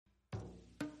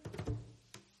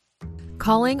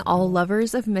Calling all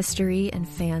lovers of mystery and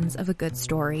fans of a good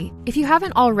story. If you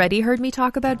haven't already heard me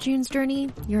talk about June's Journey,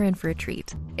 you're in for a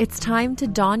treat. It's time to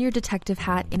don your detective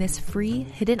hat in this free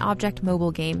hidden object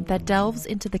mobile game that delves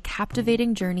into the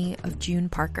captivating journey of June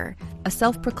Parker, a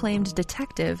self-proclaimed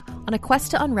detective on a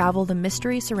quest to unravel the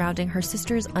mystery surrounding her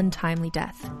sister's untimely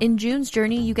death. In June's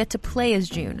Journey, you get to play as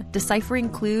June, deciphering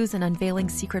clues and unveiling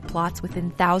secret plots within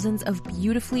thousands of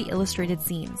beautifully illustrated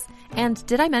scenes. And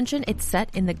did I mention it's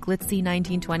set in the glitzy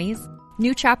 1920s?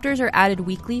 New chapters are added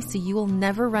weekly, so you will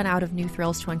never run out of new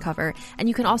thrills to uncover, and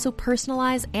you can also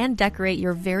personalize and decorate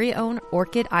your very own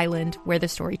Orchid Island where the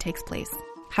story takes place.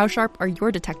 How sharp are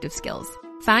your detective skills?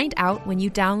 Find out when you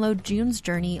download June's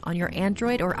Journey on your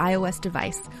Android or iOS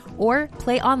device, or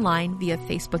play online via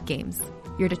Facebook Games.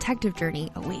 Your detective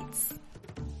journey awaits.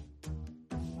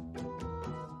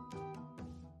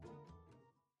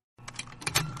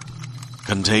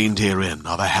 Contained herein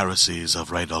are the heresies of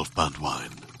Radolf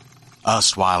Burntwine,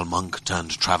 erstwhile monk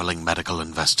turned traveling medical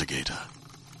investigator.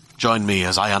 Join me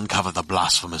as I uncover the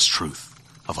blasphemous truth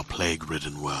of a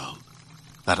plague-ridden world,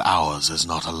 that ours is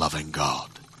not a loving God,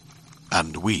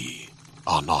 and we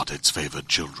are not its favored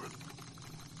children.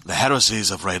 The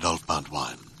heresies of Radolf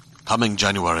Burntwine, coming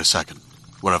January 2nd,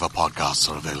 wherever podcasts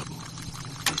are available.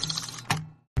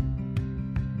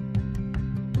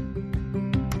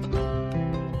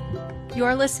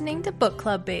 You're listening to Book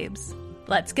Club Babes.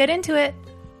 Let's get into it.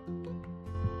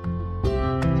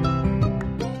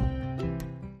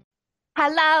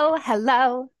 Hello,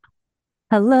 hello.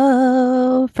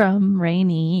 Hello from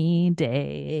rainy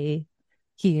day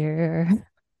here,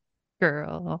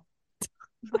 girl.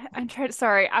 I'm trying.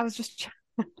 Sorry, I was just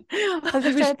trying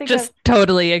to think just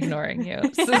totally ignoring you.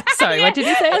 Sorry, Yeah. What did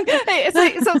you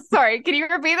say? So sorry. Can you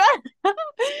repeat that? No,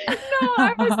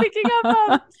 I was thinking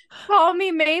of Call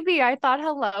Me Maybe. I thought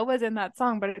hello was in that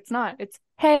song, but it's not. It's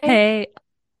hey. Hey,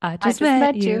 I just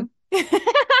met you.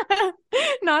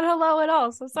 Not hello at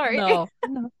all. So sorry. No.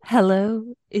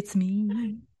 Hello, it's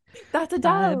me. That's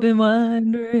Adele. I've been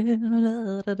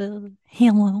wondering.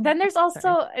 Hello. Then there's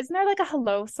also, isn't there like a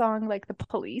hello song, like the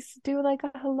Police do like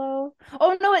a hello?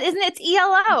 Oh no, isn't it? It's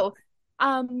ELO.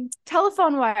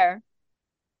 Telephone Wire.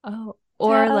 Oh,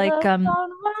 or like Telephone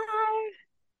Wire.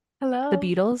 Hello. the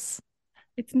Beatles.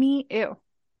 It's me. Ew.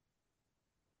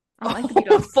 I don't like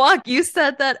the Oh, Beatles. fuck, you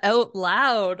said that out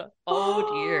loud.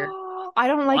 Oh dear. I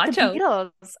don't like Watch the out.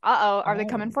 Beatles. Are they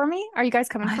coming for me? Are you guys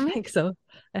coming for I me? think so.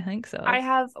 I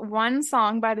have one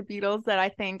song by the Beatles that I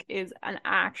think is an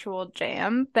actual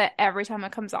jam that every time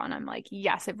it comes on, I'm like,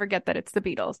 yes, I forget that it's the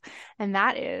Beatles. And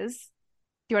that is,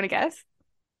 do you want to guess?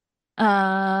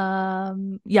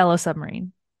 Yellow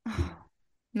Submarine.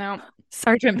 No.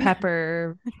 Sergeant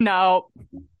Pepper. No.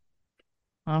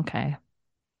 Okay. Come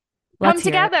Let's hear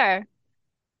it. together.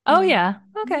 Oh yeah.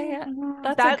 Okay,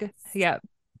 yeah.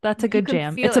 That's a good can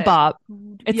jam. feel It's a it. bop.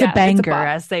 It's Yeah, a banger, it's a bop.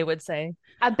 as they would say.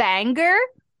 A banger?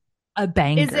 A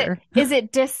banger. Is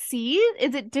it deceased?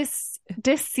 Is it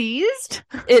deceased?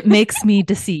 It makes me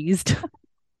deceased.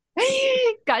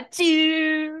 Got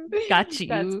you. Got you.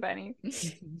 That's funny.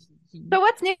 So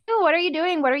what's new? What are you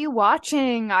doing? What are you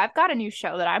watching? I've got a new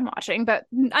show that I'm watching, but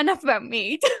enough about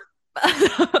me.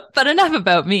 But enough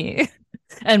about me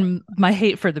and my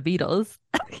hate for the Beatles.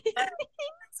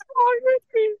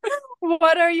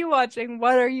 What are you watching?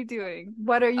 What are you doing?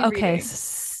 What are you Okay, reading?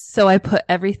 so I put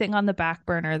everything on the back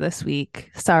burner this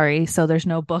week. Sorry, so there's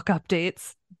no book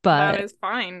updates, but That is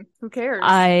fine. Who cares?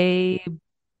 I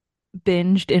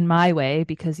binged in my way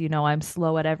because I'm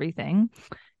slow at everything.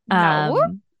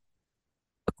 No.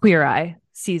 Queer Eye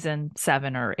season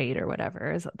 7 or 8 or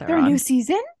whatever is what they're Their on. new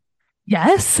season?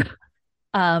 Yes.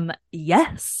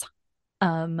 Yes.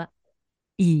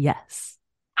 Yes.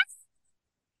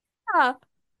 Yeah.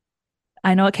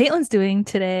 I know what Caitlin's doing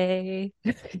today.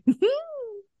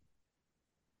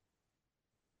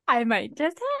 I might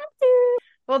just have to.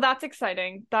 Well, that's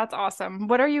exciting. That's awesome.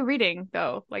 What are you reading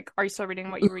though? Like, are you still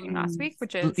reading what you were reading last week?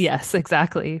 Which is Yes,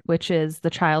 exactly. Which is The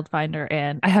Child Finder.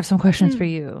 And I have some questions for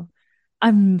you.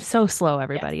 I'm so slow,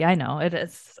 everybody. Yes. I know it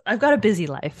is. I've got a busy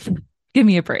life. Give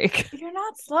me a break. You're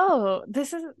not slow.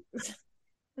 This is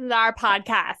our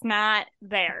podcast, not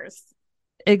theirs.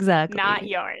 Exactly. Not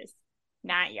yours.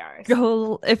 Not yours.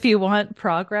 Go, if you want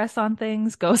progress on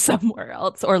things, go somewhere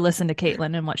else or listen to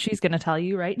Caitlin and what she's going to tell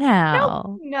you right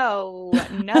now. No,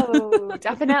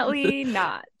 definitely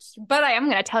not. But I am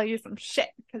going to tell you some shit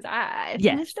because I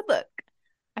finished a book.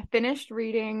 I finished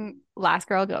reading Last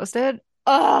Girl Ghosted.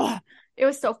 Ugh, it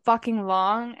was so fucking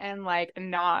long and like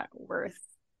not worth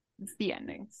the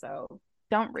ending. So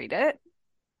don't read it.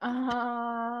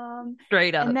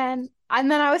 Straight up. And then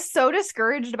I was so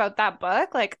discouraged about that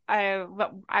book. Like I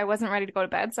wasn't ready to go to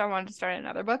bed, so I wanted to start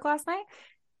another book last night.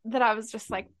 That I was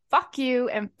just like, fuck you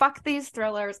and fuck these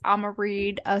thrillers. I'm gonna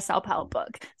read a self-help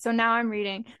book. So now I'm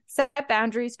reading Set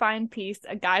Boundaries, Find Peace,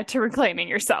 A Guide to Reclaiming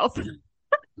Yourself.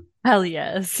 Hell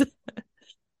yes.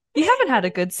 You haven't had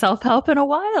a good self-help in a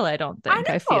while, I don't think.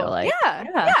 I feel like.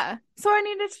 Yeah. So I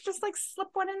needed to just like slip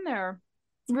one in there.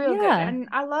 Real good. And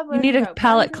I love you need a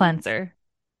palate boundaries.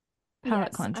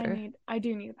 Cleanser. I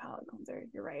do need a palate cleanser.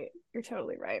 You're right. You're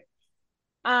totally right.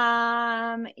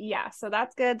 Yeah, so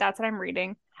that's good. That's what I'm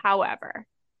reading. However,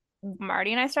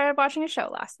 Marty and I started watching a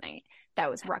show last night that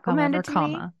was recommended to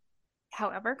me.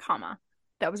 However,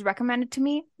 that was recommended to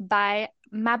me by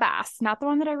my boss, not the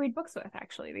one that I read books with,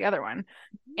 actually, the other one.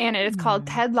 And it is called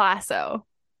Ted Lasso,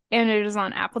 and it is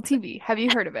on Apple TV. Have you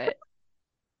heard of it?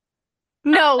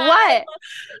 No, what?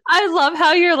 I love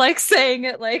how you're like saying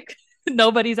it like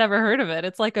nobody's ever heard of it.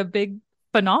 It's like a big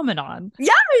phenomenon.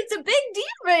 Yeah, it's a big deal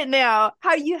right now.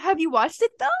 Have you watched it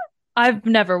though? I've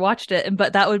never watched it,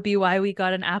 but that would be why we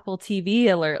got an Apple TV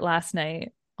alert last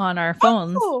night on our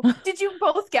phones. Oh, did you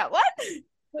both get one?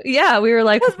 Yeah, we were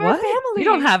like, what? Family. You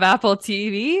don't have Apple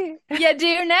TV? You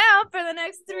do now for the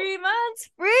next 3 months.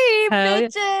 Free,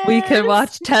 bitches. Yeah. We can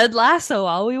watch Ted Lasso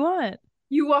all we want.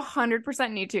 You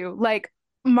 100% need to. Like,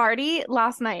 Marty,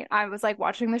 last night, I was like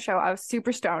watching the show. I was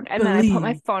super stoned. And then I put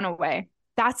my phone away.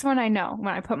 That's when I know.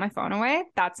 When I put my phone away,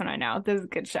 that's when I know this is a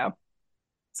good show.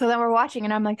 So then we're watching,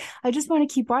 and I'm like, I just want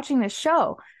to keep watching this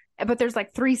show. But there's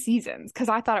like 3 seasons because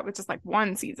I thought it was just like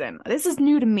 1 season. This is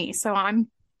new to me. So I'm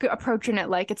approaching it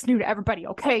like it's new to everybody,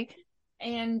 okay?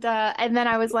 And then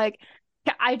I was like,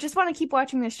 I just want to keep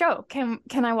watching this show. Can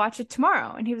I watch it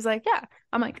tomorrow? And he was like, yeah.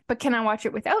 I'm like, but can I watch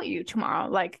it without you tomorrow?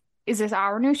 Like, is this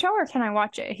our new show or can I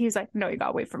watch it? He's like, no, you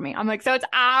gotta wait for me. I'm like, so it's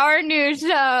our new show.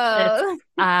 It's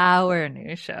our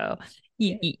new show.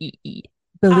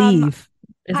 Believe.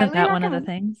 Isn't that one of the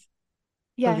things?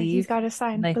 Yeah, believe. He's got to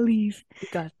sign believe. You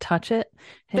got to touch it.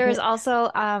 There's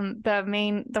also one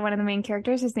of the main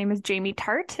characters. His name is Jamie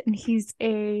Tart, and he's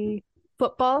a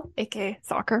football, aka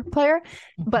soccer player.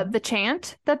 Mm-hmm. But the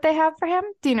chant that they have for him,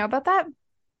 do you know about that?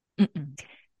 Mm-mm.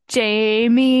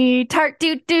 Jamie Tart,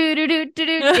 do do do do do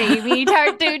do. Jamie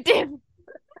Tart, do do.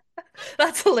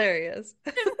 That's hilarious.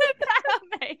 Isn't that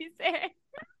amazing?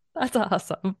 That's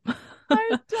awesome.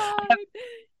 I died.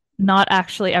 Not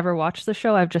actually ever watched the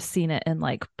show. I've just seen it in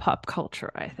like pop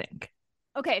culture, I think.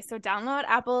 Okay, so download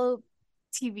Apple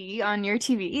TV on your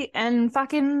TV and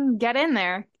fucking get in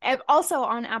there. And also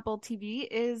on Apple TV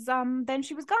is Then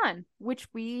She Was Gone, which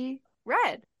we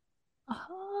read.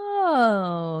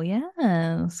 Oh,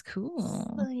 yes.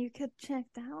 Cool. So you could check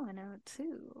that one out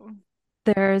too.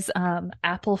 There's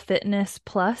Apple Fitness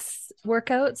Plus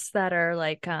workouts that are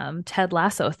like Ted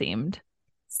Lasso themed.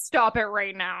 Stop it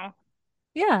right now.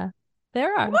 Yeah,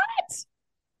 there are. What?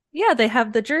 Yeah, they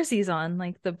have the jerseys on,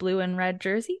 like the blue and red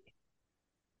jersey.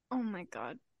 Oh my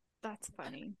God, that's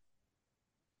funny.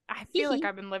 I feel like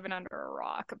I've been living under a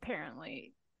rock,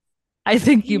 apparently. I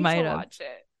think you might have. Watch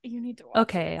it. You need to watch it.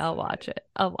 Okay, I'll watch it.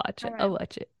 I'll watch it. Right. I'll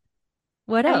watch it.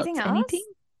 What Anything else? else? Anything?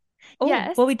 Oh,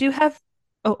 yes. Well, we do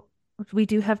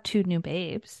have 2 new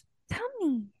babes. Tell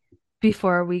me.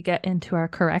 Before we get into our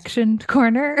correction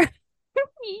corner.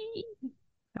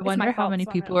 I wonder how many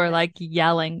people are like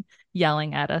yelling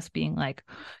at us, being like,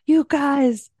 you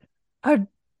guys are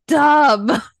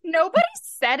dumb. Nobody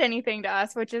said anything to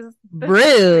us, which is the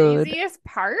rude. Craziest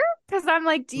part. Because I'm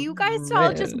like, do you guys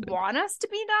all just want us to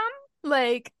be dumb?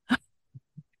 Like,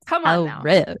 come on now.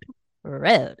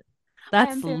 Rude.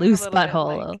 That's loose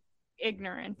butthole. Like,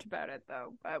 ignorant about it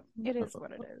though, but it is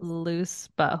what it is. Loose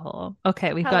butthole.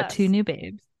 Okay, we've got 2 new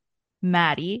babes,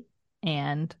 Maddie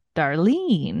and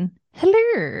Darlene.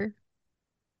 Hello.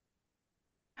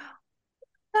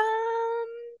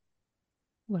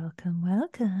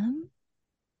 Welcome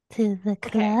to the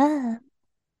club.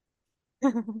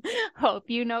 Hope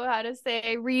you know how to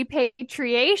say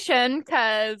repatriation,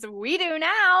 because we do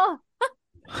now.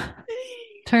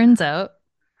 Turns out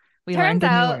we learned a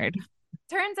new word.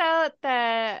 Turns out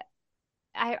that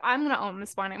I'm going to own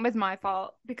this one. It was my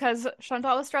fault because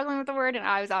Chantal was struggling with the word and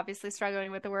I was obviously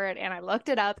struggling with the word, and I looked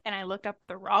it up and I looked up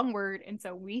the wrong word. And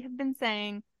so we have been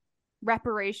saying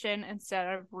reparation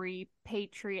instead of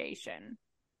repatriation.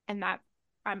 And that,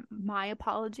 my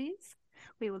apologies.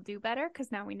 We will do better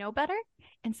because now we know better.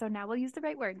 And so now we'll use the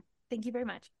right word. Thank you very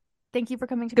much. Thank you for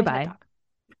coming to my TED Talk.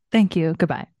 Thank you.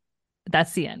 Goodbye.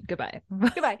 That's the end. Goodbye.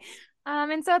 Goodbye.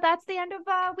 And so that's the end of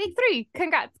week 3.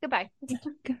 Congrats. Goodbye.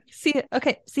 See you.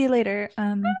 Okay. See you later.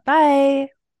 Bye.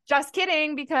 Just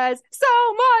kidding, because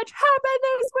so much happened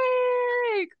this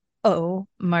week. Oh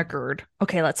my god.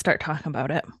 Okay, let's start talking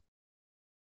about it.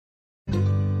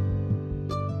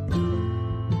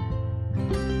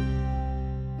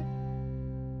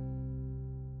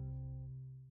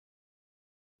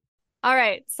 All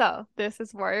right, so this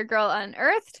is Warrior Girl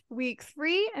Unearthed, week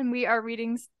 3, and we are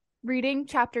reading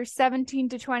chapters 17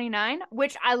 to 29,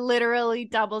 which I literally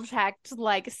double checked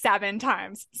like 7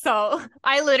 times. So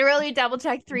I literally double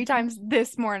checked 3 times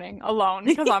this morning alone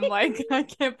because I'm like, I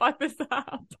can't fuck this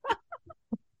up.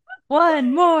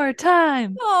 One more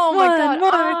time. Oh my God.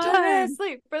 More honestly,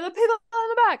 time. For the people in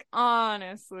the back,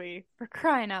 honestly, for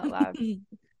crying out loud.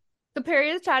 So Perry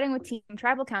is chatting with Team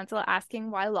Tribal Council,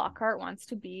 asking why Lockhart wants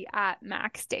to be at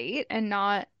Mac State and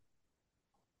not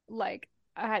like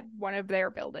at one of their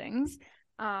buildings.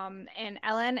 And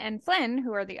Ellen and Flynn,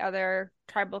 who are the other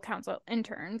Tribal Council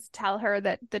interns, tell her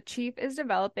that the chief is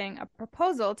developing a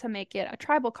proposal to make it a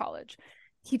tribal college.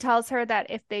 He tells her that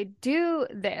if they do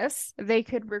this, they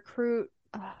could recruit.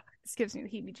 This gives me the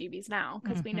heebie-jeebies now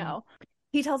because we know.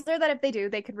 He tells her that if they do,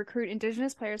 they could recruit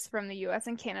Indigenous players from the US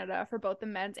and Canada for both the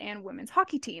men's and women's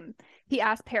hockey team. He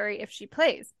asks Perry if she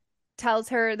plays. Tells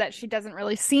her that she doesn't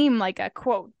really seem like a,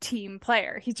 quote, team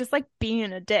player. He's just like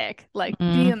being a dick, like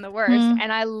being the worst.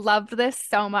 And I loved this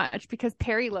so much because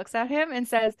Perry looks at him and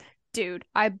says, dude,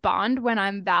 I bond when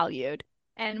I'm valued,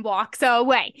 and walks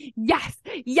away. Yes,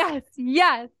 yes,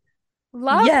 yes.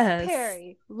 Love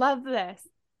Perry. Love this.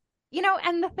 You know,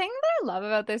 and the thing that I love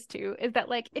about this too is that,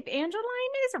 like, if Angeline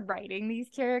is writing these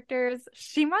characters,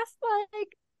 she must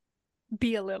like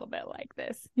be a little bit like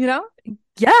this, you know?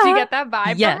 Yeah. Do you get that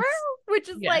vibe from her? Which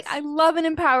is like, I love an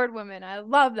empowered woman. I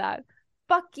love that.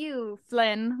 Fuck you,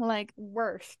 Flynn. Like,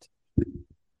 worst.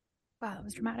 Wow, that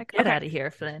was dramatic. Get out of here,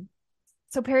 Flynn.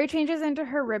 So Perry changes into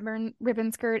her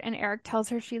ribbon skirt, and Eric tells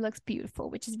her she looks beautiful,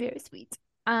 which is very sweet.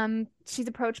 She's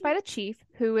approached by the chief,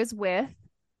 who is with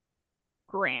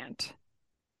Grant.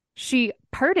 She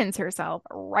pardons herself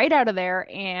right out of there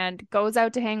and goes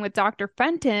out to hang with Dr.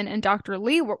 Fenton and Dr.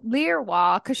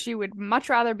 Learwa because she would much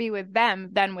rather be with them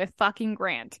than with fucking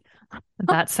Grant.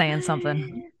 That's saying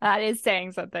something. That is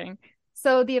saying something.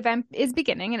 So the event is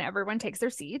beginning and everyone takes their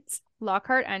seats.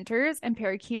 Lockhart enters and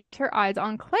Perry keeps her eyes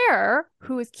on Claire,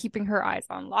 who is keeping her eyes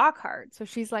on Lockhart. So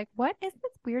she's like, what is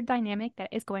this weird dynamic that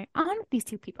is going on with these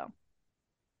two people?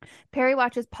 Perry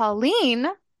watches Pauline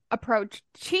approach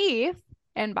Chief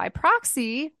and by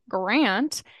proxy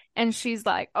Grant, and she's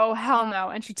like, oh hell no,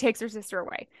 and she takes her sister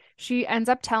away. She ends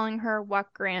up telling her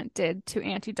what Grant did to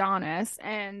Auntie Donis,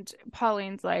 and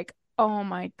Pauline's like, oh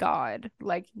my god,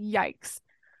 like yikes.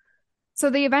 So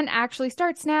the event actually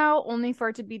starts now, only for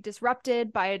it to be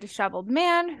disrupted by a disheveled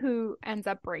man who ends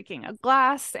up breaking a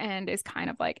glass and is kind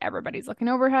of like, everybody's looking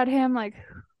over at him like,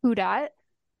 who dat?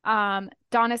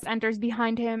 Donis enters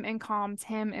behind him and calms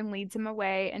him and leads him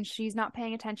away, and she's not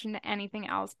paying attention to anything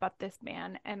else but this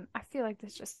man. And I feel like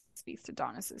this just speaks to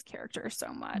Donis's character so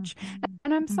much.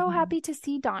 And I'm so happy to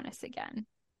see Donis again.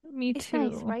 Me too.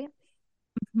 Nice, right?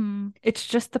 It's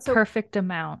just the perfect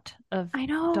amount of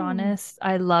Donis.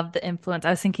 I love the influence. I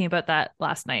was thinking about that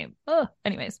last night.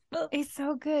 Anyways. It's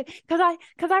so good. Because I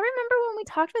remember when we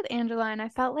talked with Angela, and I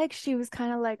felt like she was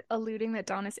kind of like alluding that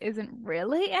Donis isn't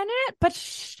really in it, but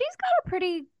she's got a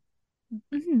pretty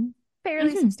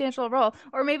fairly substantial role.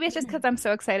 Or maybe it's just because I'm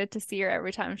so excited to see her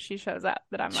every time she shows up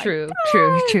that I'm true.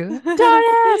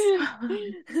 Donis!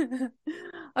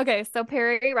 Okay, so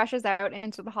Perry rushes out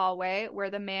into the hallway where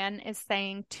the man is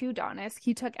saying to Donis,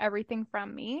 he took everything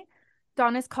from me.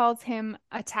 Donis calls him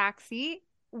a taxi.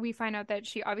 We find out that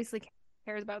she obviously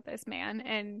cares about this man,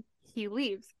 and he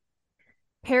leaves.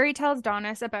 Perry tells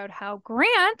Donis about how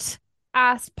Grant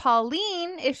asked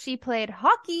Pauline if she played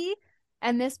hockey,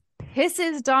 and this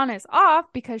pisses Donis off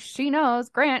because she knows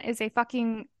Grant is a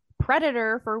fucking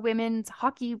predator for women's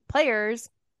hockey players,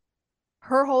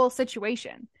 her whole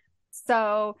situation.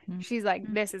 So she's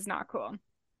like, this is not cool.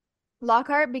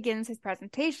 Lockhart begins his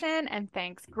presentation and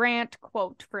thanks Grant,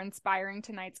 quote, for inspiring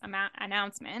tonight's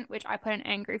announcement, which I put an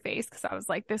angry face because I was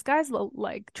like, this guy's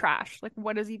like trash. Like,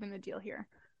 what is even the deal here?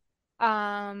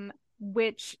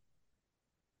 Which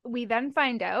we then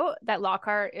find out that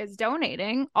Lockhart is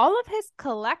donating all of his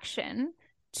collection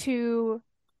to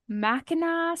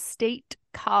Mackinac State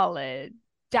College.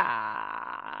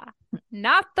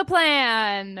 Not the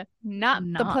plan. Not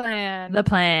the plan. The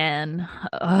plan.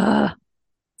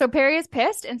 So Perry is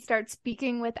pissed and starts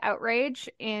speaking with outrage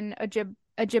in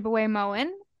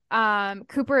Ojibwe-Moan.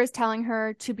 Cooper is telling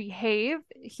her to behave.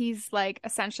 He's like,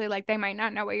 essentially like, they might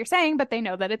not know what you're saying, but they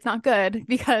know that it's not good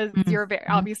because you're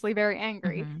obviously very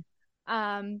angry.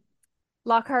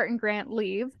 Lockhart and Grant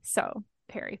leave, so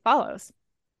Perry follows.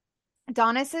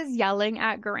 Donis is yelling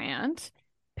at Grant.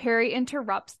 Perry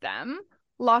interrupts them.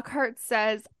 Lockhart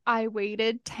says, I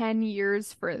waited 10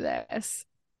 years for this.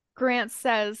 Grant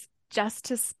says, just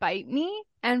to spite me?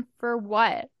 And for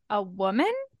what? A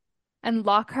woman? And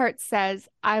Lockhart says,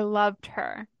 I loved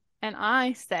her. And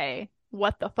I say,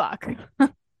 what the fuck?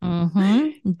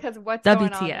 Because what's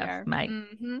going on there? Mate.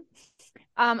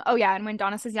 Oh yeah, and when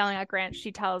Donis is yelling at Grant,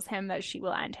 she tells him that she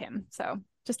will end him. So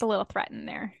just a little threat in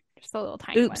there. Just a little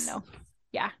tiny one though.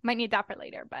 Yeah, might need that for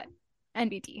later, but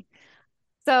NBT.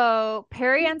 So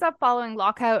Perry ends up following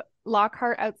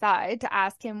Lockhart outside to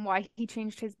ask him why he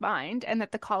changed his mind and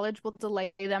that the college will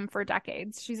delay them for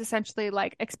decades. She's essentially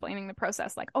like explaining the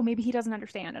process, like, oh, maybe he doesn't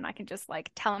understand and I can just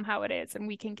like tell him how it is and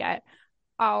we can get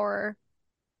our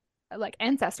like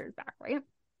ancestors back, right?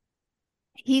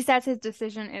 He says his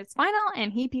decision is final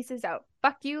and he pieces out.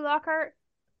 Fuck you, Lockhart.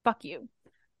 Fuck you.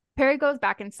 Perry goes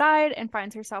back inside and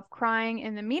finds herself crying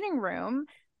in the meeting room.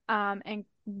 And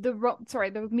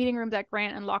the meeting room that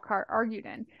Grant and Lockhart argued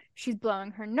in. She's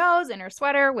blowing her nose in her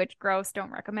sweater, which gross,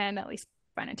 don't recommend, at least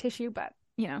find a tissue, but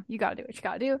you know, you gotta do what you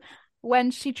gotta do.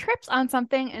 When she trips on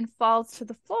something and falls to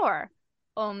the floor,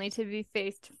 only to be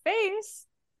face to face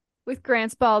with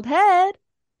Grant's bald head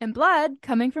and blood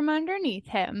coming from underneath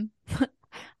him.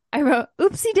 I wrote,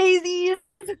 oopsie daisies.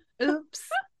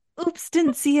 Oops,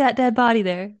 didn't see that dead body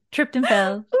there. Tripped and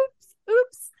fell.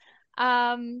 Oops.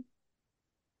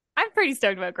 I'm pretty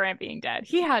stoked about Grant being dead.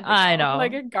 He had to go, I know.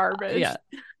 like a garbage. Yeah.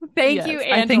 Thank you,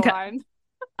 Angeline.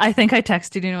 I think I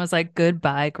texted you and was like,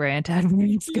 goodbye, Grant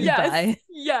Edwards. Goodbye.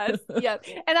 Yes.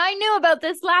 And I knew about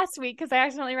this last week because I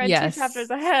accidentally read 2 chapters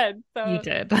ahead. So. You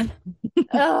did.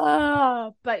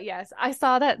 But yes, I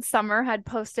saw that Summer had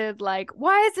posted like,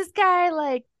 why is this guy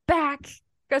like back?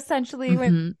 Essentially,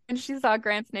 when she saw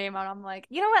Grant's name and I'm like,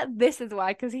 you know what? This is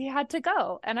why, because he had to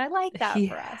go. And I like that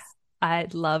for us. I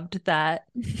loved that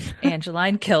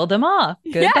Angeline killed him off.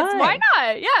 Goodbye. Yes, why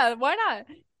not? Yeah, why not?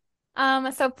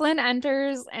 So Flynn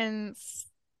enters and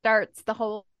starts the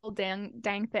whole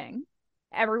dang thing.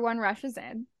 Everyone rushes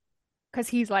in because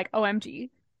he's like, OMG.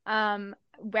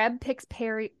 Webb picks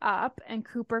Perry up and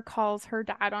Cooper calls her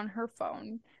dad on her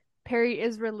phone. Perry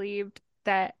is relieved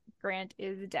that Grant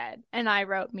is dead. And I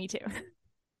wrote, me too.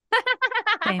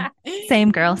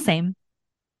 Same girl, same.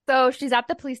 So she's at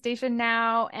the police station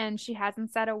now and she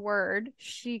hasn't said a word.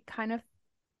 She kind of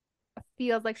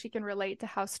feels like she can relate to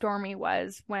how Stormy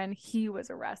was when he was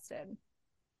arrested.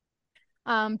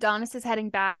 Donis is heading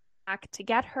back to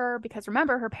get her because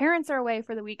remember, her parents are away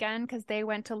for the weekend because they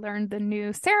went to learn the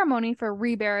new ceremony for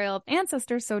reburial of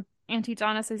ancestors. So Auntie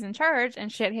Donis is in charge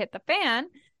and shit hit the fan.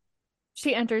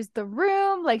 She enters the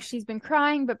room like she's been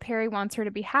crying, but Perry wants her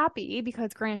to be happy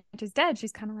because Grant is dead.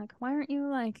 She's kind of like, why aren't you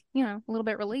like, you know, a little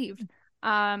bit relieved?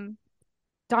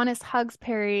 Donis hugs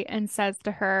Perry and says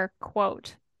to her,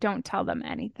 quote, don't tell them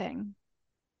anything.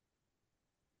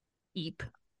 Eep.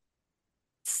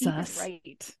 Sus.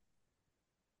 Right.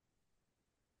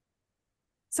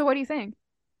 So what do you think?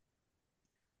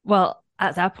 Well,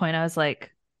 at that point, I was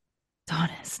like,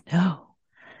 Donis, no.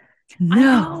 I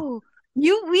know. We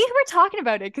were talking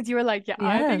about it because you were like, yeah,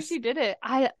 yes. I think she did it.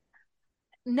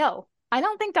 No, I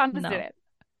don't think Donis did it.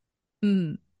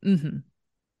 Mm-hmm.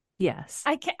 Yes.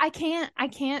 I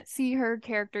can't see her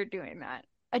character doing that.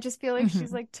 I just feel like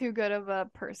she's like too good of a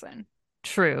person.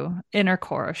 True. In her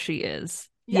core, she is.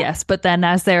 Yeah. Yes. But then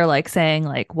as they're like saying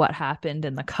like what happened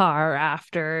in the car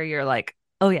after, you're like,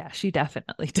 oh yeah, she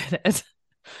definitely did it.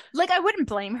 Like I wouldn't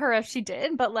blame her if she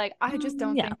did, but like I just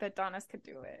don't think that Donis could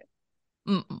do it.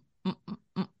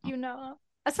 You know,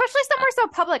 especially somewhere so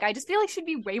public. I just feel like she'd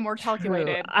be way more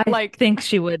calculated. True. I think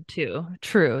she would too.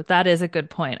 True. That is a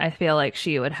good point. I feel like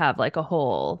she would have like a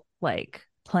whole like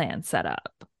plan set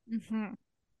up.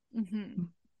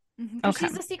 Okay.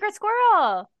 She's a secret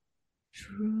squirrel.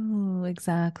 True.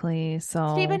 Exactly.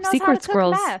 So she even knows secret how to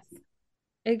squirrels. Cook meth.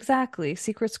 Exactly.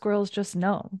 Secret squirrels just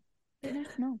know. They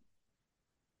just know.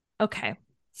 Okay.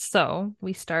 So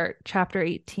we start chapter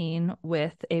 18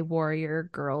 with a warrior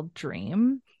girl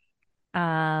dream.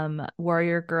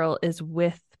 Warrior girl is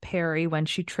with Perry when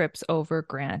she trips over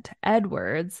Grant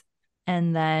Edwards,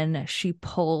 and then she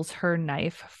pulls her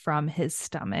knife from his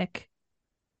stomach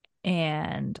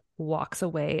and walks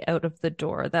away out of the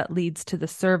door that leads to the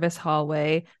service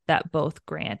hallway that both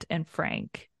Grant and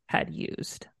Frank had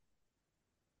used.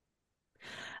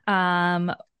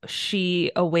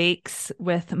 She awakes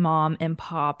with Mom and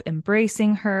Pop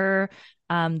embracing her.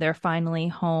 They're finally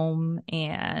home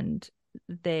and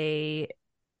they're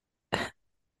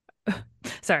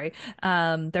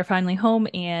finally home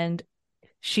and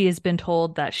she has been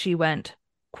told that she went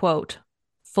quote,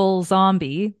 full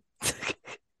zombie.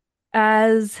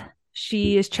 As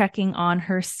she is checking on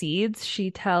her seeds,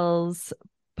 she tells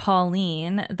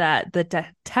Pauline that the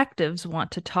detectives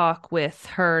want to talk with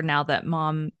her now that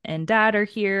mom and dad are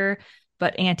here,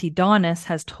 but Auntie Donis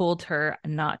has told her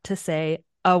not to say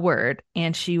a word,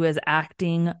 and she was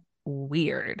acting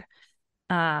weird.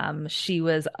 She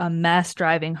was a mess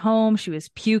driving home. She was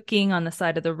puking on the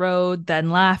side of the road, then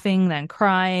laughing, then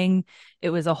crying.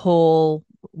 It was a whole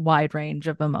wide range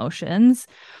of emotions.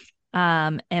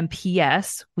 And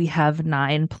P.S. we have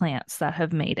 9 plants that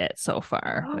have made it so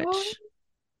far, which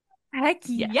heck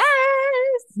yes.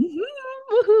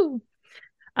 Woohoo.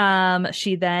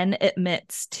 She then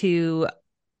admits to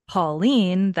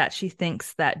Pauline that she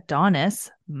thinks that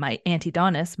Auntie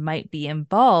Donis might be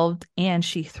involved, and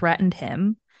she threatened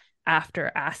him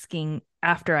after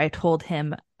I told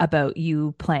him about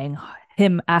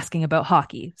him asking about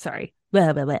hockey. Sorry.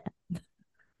 Blah, blah, blah.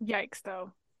 Yikes,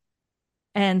 though.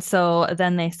 And so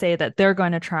then they say that they're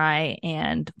going to try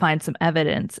and find some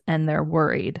evidence, and they're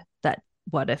worried that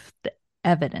what if the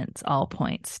evidence all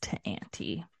points to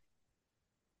Auntie?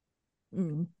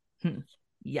 Mm-hmm.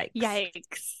 Yikes.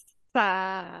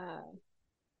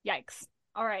 Yikes.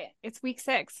 All right. It's week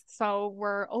 6, so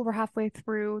we're over halfway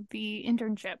through the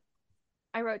internship.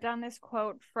 I wrote down this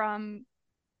quote from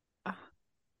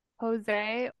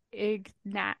Jose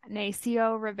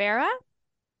Ignacio Rivera.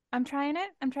 I'm trying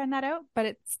that out,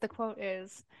 but the quote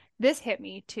is, this hit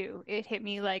me too. It hit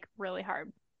me like really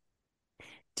hard.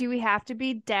 Do we have to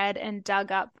be dead and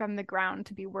dug up from the ground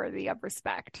to be worthy of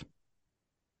respect?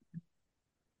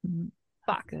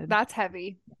 Fuck, that's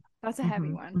heavy. That's a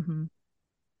heavy one. Mm-hmm.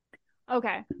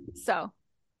 Okay, so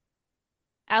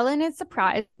Ellen is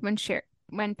surprised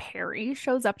when Perry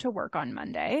shows up to work on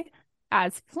Monday,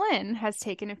 as Flynn has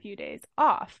taken a few days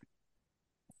off.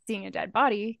 Seeing a dead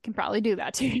body can probably do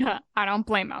that to you. I don't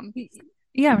blame him.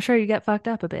 Yeah, I'm sure you get fucked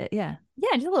up a bit. Yeah.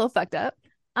 Yeah, just a little fucked up.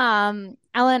 Ellen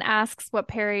asks what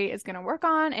Perry is going to work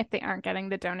on if they aren't getting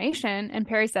the donation, and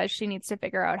Perry says she needs to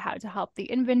figure out how to help the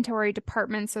inventory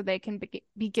department so they can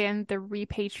begin the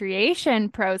repatriation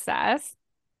process.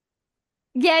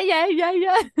 Yeah.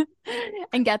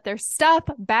 And get their stuff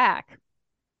back.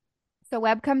 So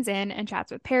Webb comes in and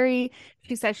chats with Perry.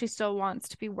 She says she still wants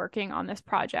to be working on this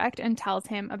project and tells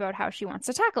him about how she wants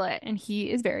to tackle it, and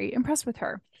he is very impressed with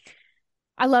her.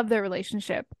 I love their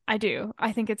relationship. I do.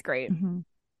 I think it's great. Mm-hmm.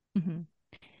 Mm-hmm.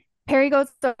 Perry goes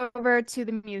over to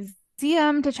the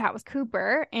museum to chat with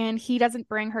Cooper, and he doesn't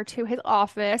bring her to his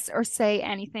office or say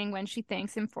anything when she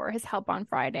thanks him for his help on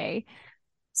Friday.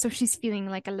 So she's feeling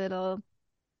like a little,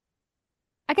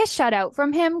 I guess, shut out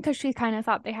from him because she kind of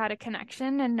thought they had a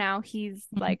connection, and now he's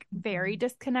like very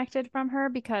disconnected from her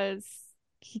because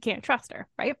he can't trust her,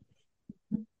 right?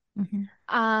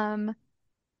 Mm-hmm.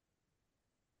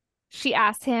 She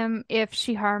asked him if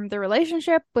she harmed the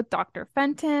relationship with Dr.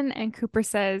 Fenton, and Cooper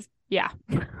says, yeah.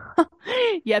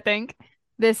 You think?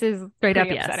 This is straight up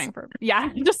upsetting yes. for yeah,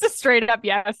 just a straight up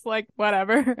yes, like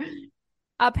whatever.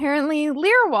 Apparently,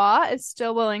 Leroy is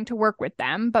still willing to work with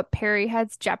them, but Perry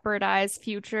has jeopardized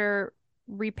future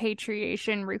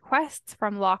repatriation requests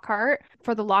from Lockhart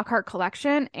for the Lockhart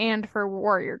collection and for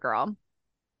Warrior Girl.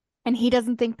 And he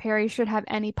doesn't think Perry should have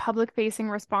any public-facing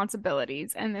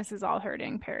responsibilities, and this is all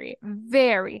hurting Perry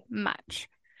very much.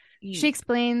 She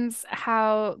explains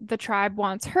how the tribe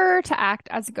wants her to act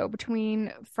as a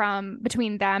go-between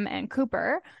between them and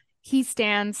Cooper. He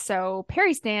stands, so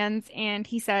Perry stands, and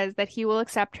he says that he will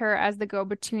accept her as the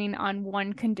go-between on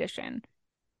one condition,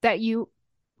 that you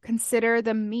consider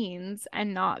the means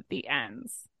and not the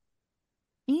ends.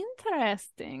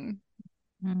 Interesting.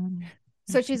 Mm-hmm.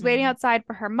 So she's waiting outside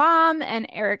for her mom, and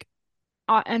Eric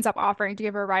ends up offering to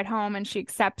give her a ride home, and she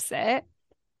accepts it.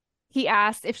 He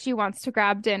asks if she wants to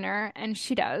grab dinner, and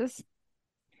she does.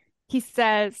 He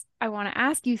says, I want to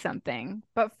ask you something,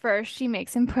 but first she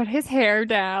makes him put his hair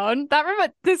down.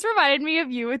 This reminded me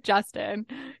of you with Justin.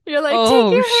 You're like,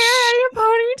 take your hair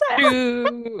out of your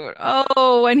ponytail. Shoot.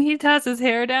 Oh, when he has his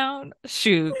hair down,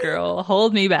 shoot, girl,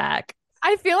 hold me back.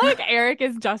 I feel like Eric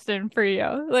is Justin for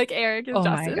you. Like Eric is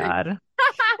Justin. Oh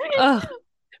my God.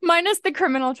 Minus the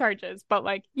criminal charges, but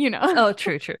like, you know. Oh,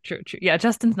 true. Yeah,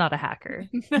 Justin's not a hacker.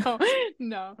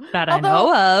 No. That I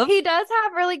know of. He does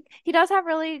have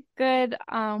really good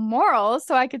morals,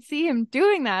 so I could see him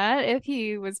doing that if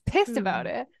he was pissed about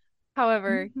it.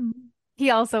 However, he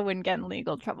also wouldn't get in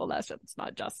legal trouble. That's just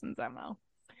not Justin's MO.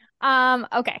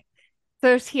 Okay.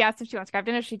 So he asks if she wants to grab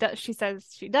dinner. She does. She says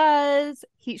she does.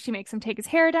 She makes him take his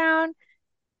hair down.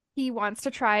 He wants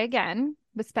to try again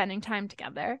with spending time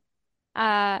together.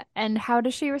 And how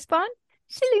does she respond?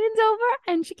 She leans over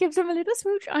and she gives him a little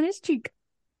smooch on his cheek.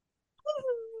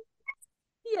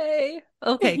 Yay.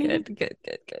 Okay, good. Okay.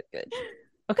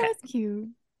 That's cute.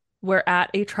 We're at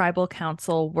a tribal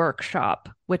council workshop,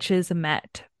 which is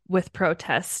met with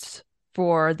protests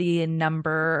for the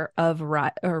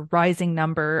rising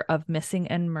number of missing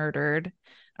and murdered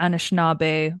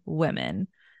Anishinaabe women.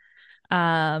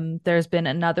 There's been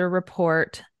another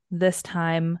report. This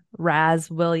time, Raz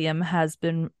William has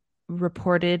been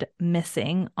reported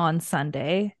missing on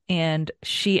Sunday, and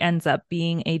she ends up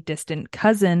being a distant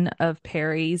cousin of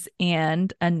Perry's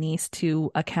and a niece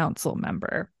to a council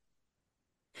member.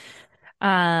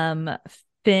 Flynn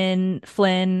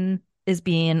is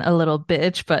being a little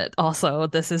bitch, but also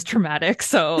this is traumatic,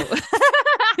 so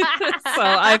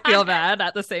I feel bad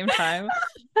at the same time.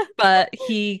 But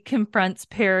he confronts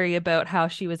Perry about how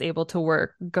she was able to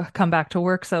come back to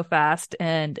work so fast,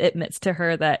 and admits to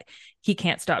her that he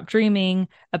can't stop dreaming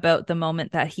about the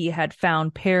moment that he had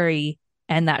found Perry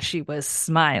and that she was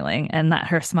smiling, and that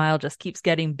her smile just keeps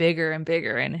getting bigger and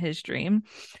bigger in his dream.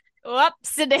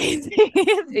 Whoopsie-daisy.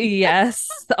 Yes,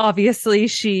 obviously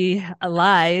she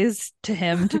lies to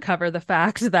him to cover the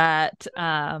fact that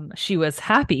she was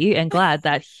happy and glad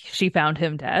that she found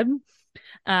him dead,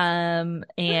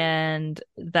 and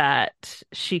that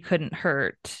she couldn't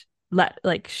hurt.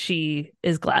 She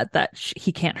is glad that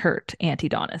he can't hurt Auntie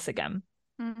Donis again.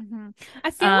 Mm-hmm.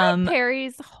 I feel like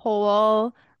Perry's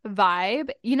whole vibe,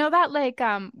 you know that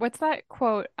what's that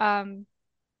quote?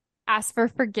 Ask for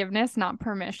forgiveness, not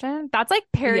permission. That's like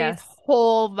Perry's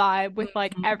whole vibe with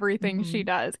like everything she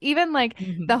does. Even like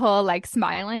the whole like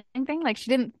smiling thing. Like she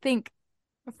didn't think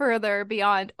further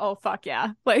beyond, oh fuck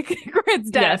yeah. Like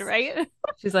Grid's dead, right?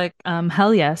 She's like,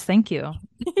 hell yes, thank you.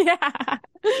 Yeah.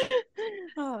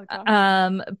 Oh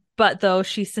god. But though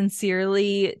she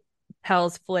sincerely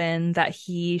tells Flynn that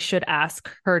he should ask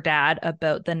her dad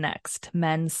about the next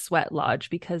men's sweat lodge,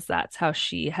 because that's how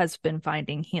she has been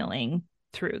finding healing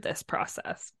through this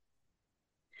process.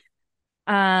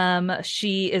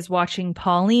 She is watching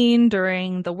Pauline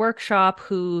during the workshop,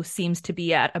 who seems to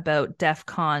be at about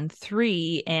DEFCON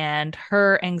 3, and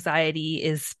her anxiety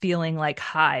is feeling like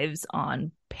hives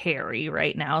on Perry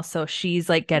right now. So she's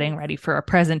like getting ready for a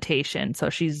presentation. So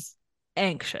she's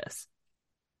anxious.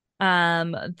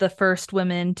 The first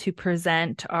women to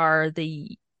present are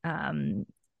the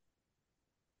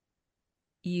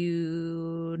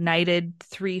United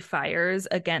Three Fires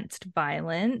Against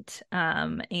Violence,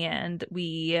 and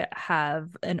we have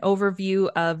an overview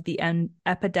of the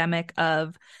epidemic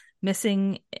of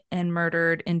missing and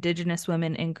murdered Indigenous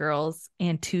women and girls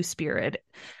and Two-Spirit.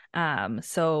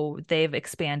 So they've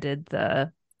expanded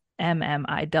the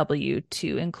MMIW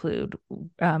to include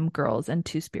girls and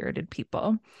two-spirited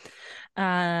people.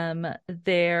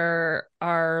 There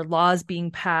are laws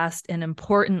being passed, and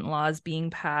important laws being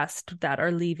passed, that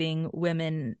are leaving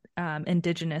women,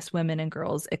 Indigenous women and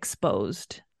girls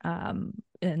exposed. And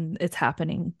it's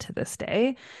happening to this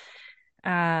day.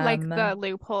 Like the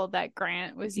loophole that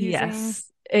Grant was using.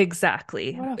 Yes,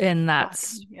 exactly. And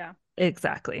that's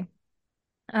exactly.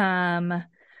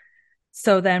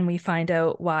 So then we find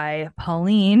out why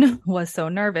Pauline was so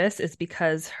nervous is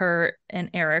because her and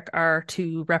Eric are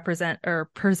to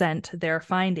present their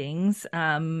findings,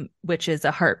 which is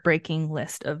a heartbreaking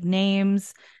list of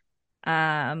names.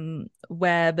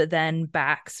 Webb then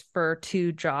backs for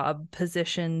 2 job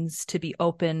positions to be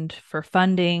opened for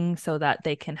funding so that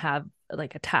they can have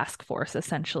like a task force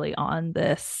essentially on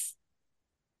this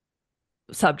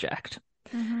subject.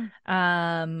 It's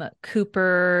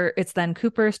then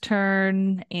Cooper's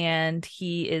turn, and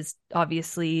he is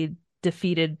obviously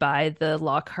defeated by the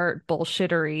Lockhart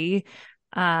bullshittery,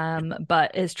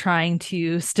 but is trying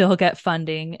to still get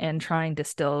funding and trying to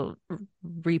still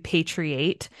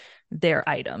repatriate their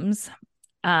items.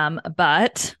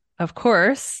 But of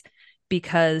course,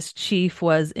 because Chief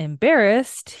was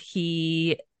embarrassed,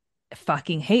 he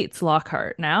fucking hates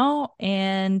Lockhart now,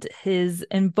 and is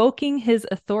invoking his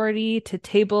authority to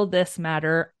table this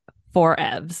matter for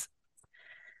Evs.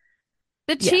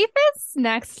 The chief is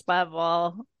next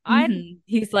level.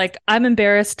 He's like, I'm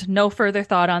embarrassed. No further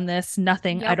thought on this.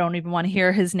 Nothing. I don't even want to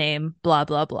hear his name. Blah,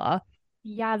 blah, blah.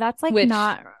 Yeah, that's like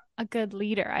not a good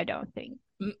leader, I don't think.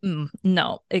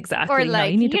 No, exactly. Or like, no,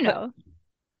 you need to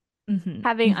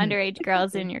having underage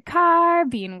girls in your car,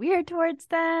 being weird towards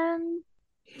them.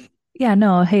 Yeah,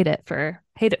 no, hate it for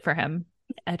him.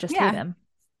 I just hate him.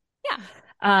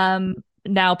 Yeah.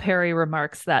 Now Perry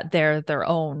remarks that they're their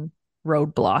own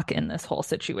roadblock in this whole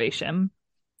situation.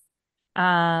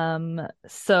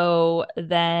 So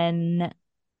then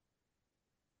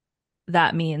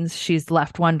that means she's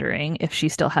left wondering if she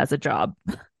still has a job.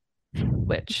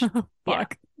 which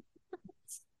Fuck.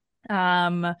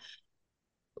 Yeah.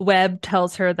 Webb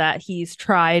tells her that he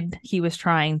was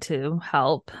trying to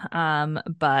help,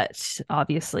 but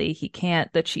obviously he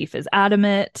can't. The chief is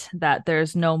adamant that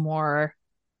there's no more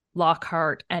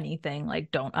Lockhart anything,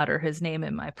 like don't utter his name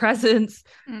in my presence,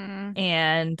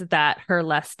 and that her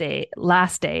last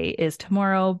day is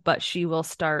tomorrow, but she will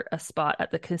start a spot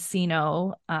at the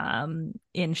casino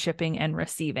in shipping and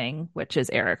receiving, which is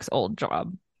Eric's old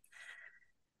job.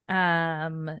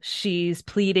 She's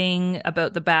pleading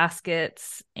about the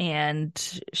baskets, and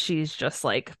she's just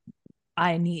like,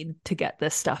 I need to get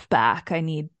this stuff back. I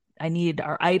need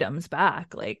our items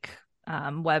back. Like,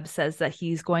 Webb says that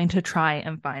he's going to try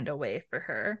and find a way for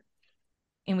her.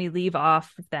 And we leave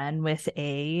off then with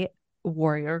a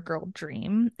warrior girl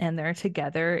dream, and they're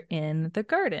together in the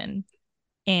garden.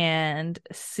 And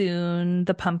soon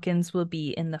the pumpkins will be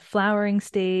in the flowering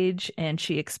stage, and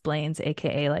she explains,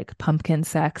 aka like pumpkin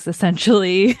sex,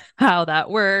 essentially how that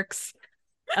works.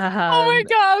 Oh my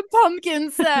god,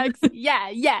 pumpkin sex.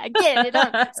 Yeah, get it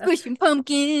on. Squishing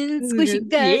pumpkins, squishing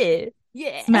guts.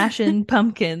 Yeah. Smashing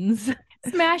pumpkins.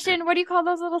 Smashing, what do you call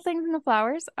those little things in the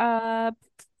flowers?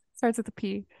 Starts with a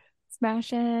P.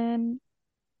 Smashing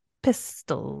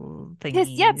pistol thingies.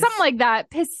 Yeah, something like that.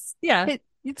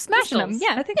 You're smashing them.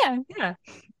 Yeah, I think. Yeah.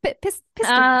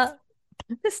 Pistons.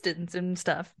 Pistons and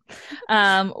stuff.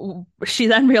 She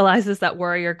then realizes that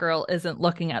Warrior Girl isn't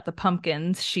looking at the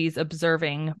pumpkins. She's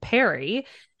observing Perry,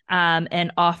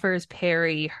 and offers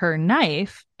Perry her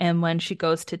knife. And when she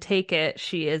goes to take it,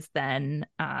 she is then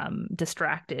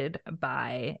distracted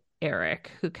by Eric,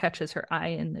 who catches her eye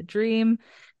in the dream.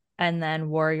 And then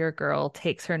Warrior Girl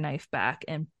takes her knife back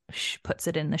and she puts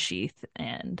it in the sheath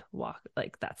and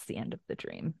that's the end of the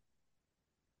dream.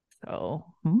 So,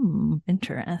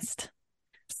 interest.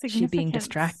 She being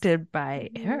distracted by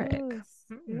Eric.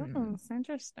 Yes,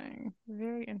 interesting.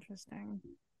 Very interesting.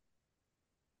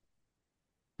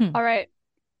 All right.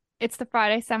 It's the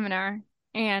Friday seminar,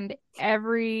 and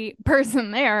every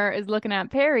person there is looking at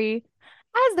Perry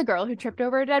as the girl who tripped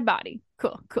over a dead body.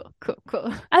 Cool.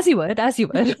 As you would.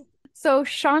 So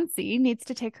Chauncey needs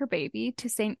to take her baby to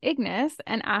St. Ignace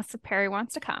and asks if Perry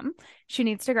wants to come. She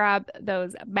needs to grab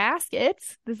those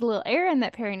baskets. There's a little errand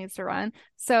that Perry needs to run.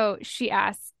 So she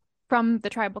asks from the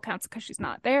tribal council, because she's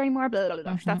not there anymore. Blah, blah,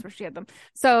 blah. That's where she had them.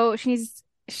 So she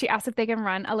asks if they can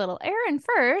run a little errand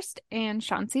first, and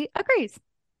Chauncey agrees.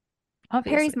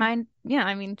 Obviously. Perry's mind,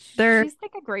 I mean, they're she's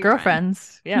like a great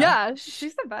girlfriends. Friend. Yeah,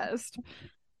 she's the best.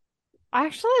 I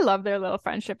actually love their little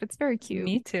friendship. It's very cute.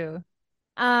 Me too.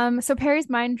 So Perry's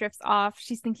mind drifts off.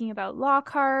 She's thinking about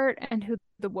Lockhart and who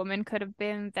the woman could have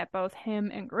been that both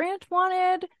him and Grant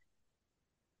wanted.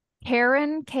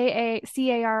 Karen,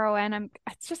 Kacaron.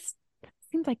 It just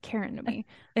seems like Karen to me.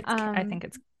 I think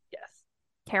it's yes.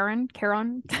 Karen.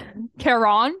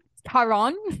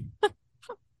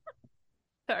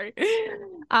 Sorry.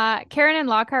 Karen and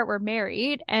Lockhart were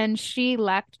married, and she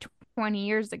left 20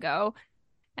 years ago.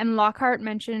 And Lockhart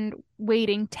mentioned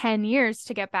waiting 10 years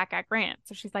to get back at Grant.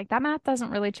 So she's like, that math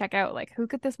doesn't really check out. Like, who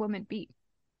could this woman be?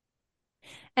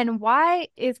 And why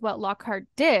is what Lockhart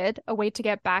did a way to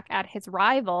get back at his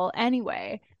rival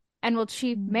anyway? And will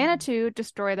Chief Manitou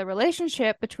destroy the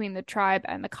relationship between the tribe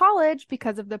and the college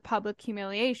because of the public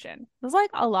humiliation? There's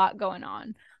like a lot going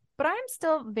on. But I'm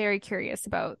still very curious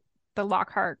about the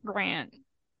Lockhart Grant.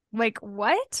 Like,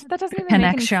 what? That doesn't even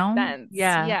make any sense.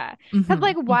 Yeah. Because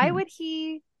like, why would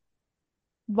he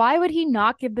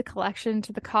not give the collection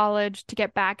to the college to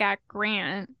get back at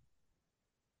Grant?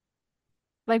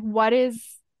 Like, do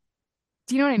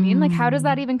you know what I mean? Like, how does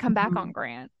that even come back on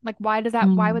Grant? Like, why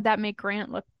would that make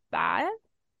Grant look bad?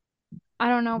 I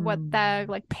don't know what the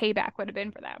like payback would have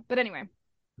been for that. But anyway.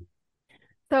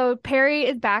 So Perry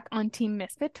is back on Team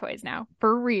Misfit Toys now,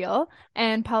 for real.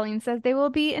 And Pauline says they will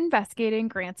be investigating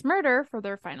Grant's murder for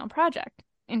their final project.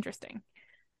 Interesting.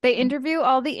 They interview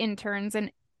all the interns,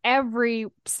 and every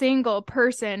single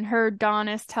person heard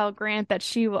Donis tell Grant that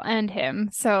she will end him.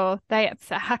 So that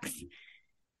sucks.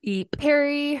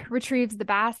 Perry retrieves the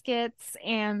baskets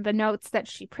and the notes that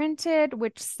she printed,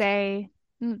 which say,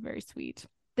 very sweet,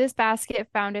 this basket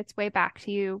found its way back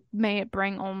to you. May it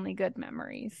bring only good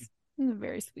memories.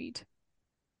 Very sweet.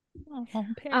 Oh,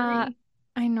 Perry.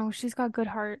 I know, she's got good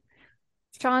heart.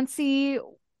 Chauncey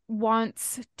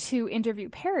wants to interview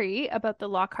Perry about the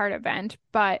Lockhart event,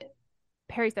 but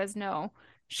Perry says no.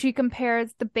 She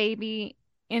compares the baby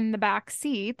in the back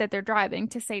seat that they're driving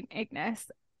to St. Ignace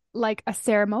like a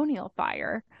ceremonial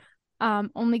fire.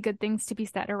 Only good things to be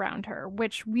said around her,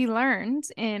 which we learned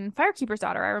in Firekeeper's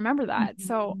Daughter. I remember that.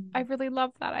 So I really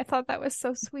loved that. I thought that was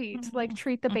so sweet. Like,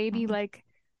 treat the baby like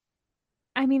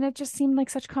I mean, it just seemed like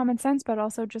such common sense, but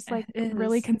also just like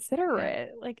really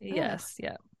considerate. Yeah. Like, yes,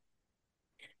 yeah.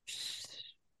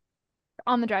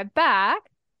 On the drive back,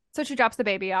 so she drops the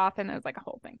baby off, and there's like a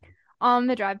whole thing. On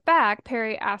the drive back,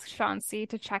 Perry asks Chauncey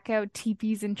to check out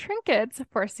teepees and trinkets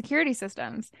for security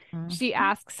systems. She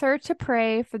asks her to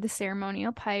pray for the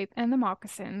ceremonial pipe and the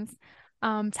moccasins,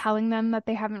 telling them that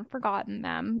they haven't forgotten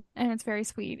them, and it's very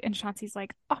sweet. And Chauncey's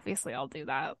like, obviously, I'll do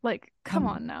that. Like, come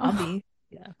on now. I'll be.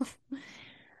 Yeah.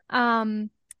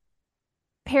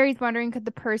 Perry's wondering, could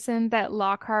the person that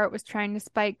Lockhart was trying to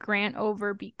spike Grant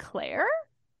over be Claire?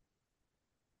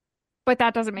 But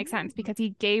that doesn't make sense because he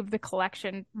gave the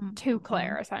collection to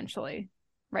Claire, essentially.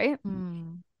 Right?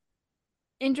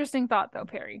 Interesting thought, though,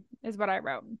 Perry, is what I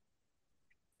wrote.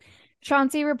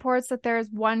 Chauncey reports that there is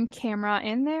one camera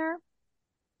in there,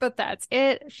 but that's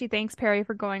it. She thanks Perry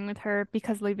for going with her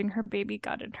because leaving her baby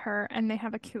gutted her, and they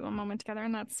have a cute little moment together,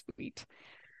 and that's sweet.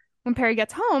 When Perry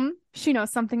gets home, she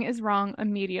knows something is wrong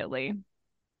immediately.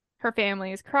 Her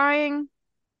family is crying.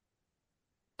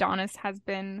 Donis has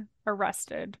been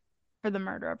arrested for the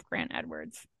murder of Grant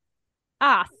Edwards.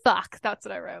 Ah, fuck. That's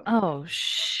what I wrote. Oh,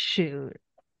 shoot.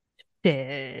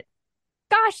 Shit.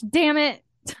 Gosh damn it.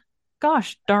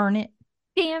 Gosh darn it.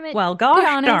 Damn it. Well, gosh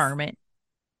darn it.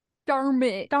 Darn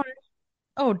it. Darn it.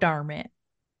 Oh, darn it.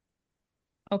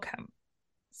 Okay.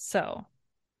 So,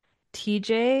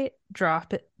 TJ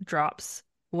drops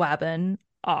Wabin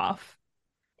off,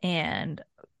 and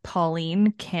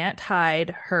Pauline can't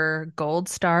hide her Gold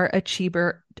Star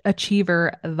achiever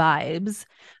vibes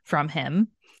from him.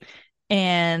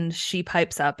 And she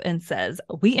pipes up and says,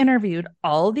 we interviewed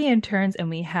all the interns and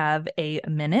we have a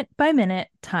minute by minute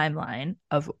timeline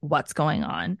of what's going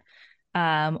on.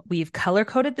 We've color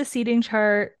coded the seating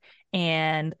chart,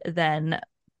 and then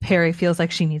Perry feels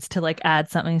like she needs to like add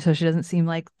something so she doesn't seem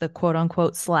like the quote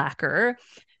unquote slacker.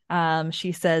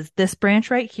 She says, this branch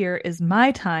right here is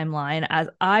my timeline as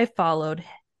I followed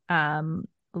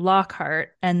Lockhart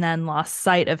and then lost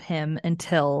sight of him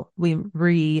until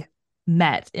we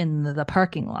met in the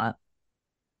parking lot.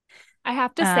 I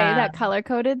have to say that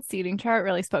color-coded seating chart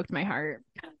really spoke to my heart.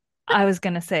 I was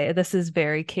going to say, this is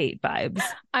very Kate vibes.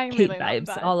 Kate really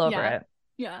vibes all over it.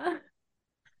 Yeah.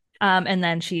 And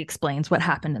then she explains what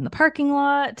happened in the parking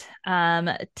lot.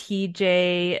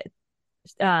 TJ,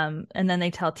 and then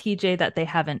they tell TJ that they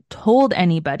haven't told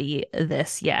anybody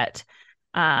this yet.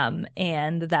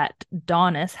 And that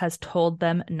Donis has told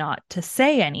them not to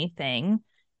say anything.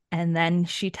 And then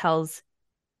she tells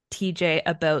TJ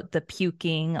about the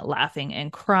puking, laughing,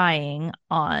 and crying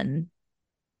on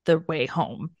the way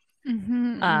home.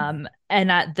 And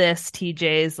at this,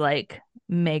 TJ's like,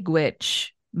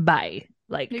 Megwitch, bye.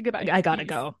 Like, I gotta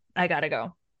go.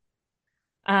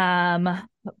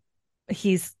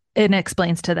 It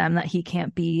explains to them that he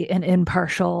can't be an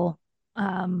impartial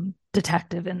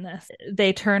detective in this.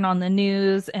 They turn on the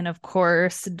news, and of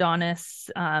course, Donis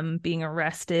being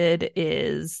arrested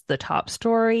is the top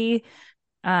story.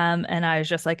 And I was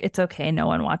just like, it's okay. No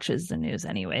one watches the news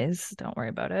anyways. Don't worry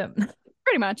about it.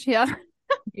 Pretty much, yeah.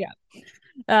 Yeah.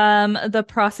 The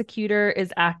prosecutor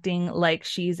is acting like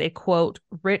she's a quote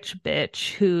rich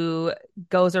bitch who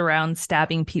goes around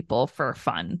stabbing people for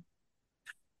fun.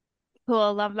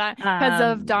 Cool, love that. Because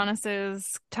of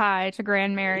Donis's tie to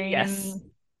Grand Mary. Yes.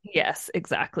 Yes,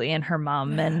 exactly. And her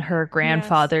mom and her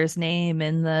grandfather's name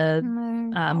in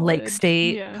the Lake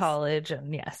State College.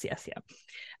 And yes.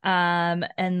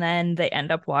 And then they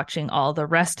end up watching all the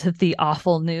rest of the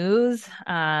awful news.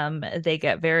 They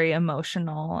get very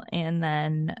emotional. And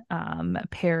then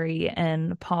Perry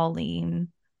and Pauline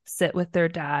sit with their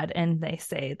dad and they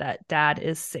say that dad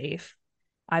is safe.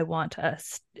 I want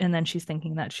us. And then she's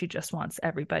thinking that she just wants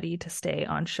everybody to stay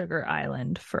on Sugar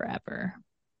Island forever.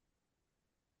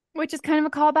 Which is kind of a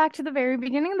callback to the very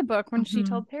beginning of the book when she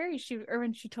told Perry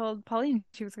when she told Pauline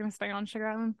she was going to stay on Sugar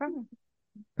Island forever.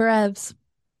 Perevs.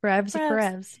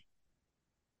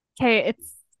 Okay,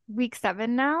 it's week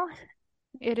 7 now.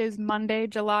 It is Monday,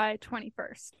 July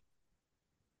 21st.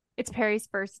 It's Perry's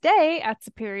first day at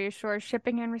Superior Shore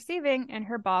Shipping and Receiving, and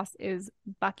her boss is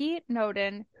Bucky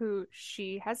Noden, who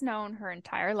she has known her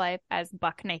entire life as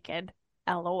Buck Naked,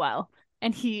 LOL.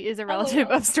 And he is a relative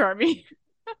of Stormy.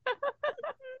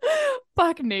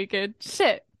 Buck Naked.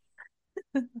 Shit.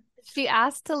 She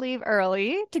asked to leave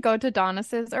early to go to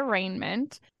Donis's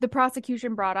arraignment. The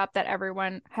prosecution brought up that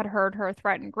everyone had heard her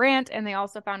threaten Grant, and they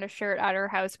also found a shirt at her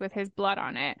house with his blood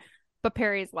on it. But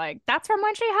Perry's like, that's from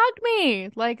when she hugged me.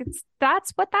 Like,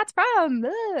 that's what that's from.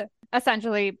 Ugh.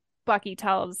 Essentially, Bucky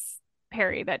tells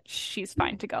Perry that she's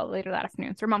fine to go later that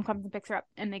afternoon. So her mom comes and picks her up,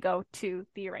 and they go to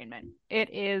the arraignment. It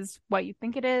is what you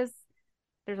think it is.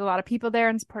 There's a lot of people there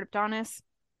in support of Donis.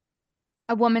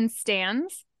 A woman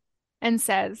stands and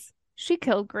says she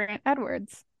killed Grant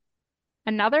Edwards.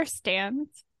 Another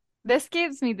stands. This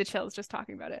gives me the chills just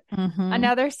talking about it. Mm-hmm.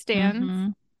 Another stands Mm-hmm.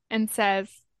 and says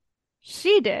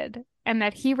she did and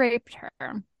that he raped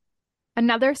her.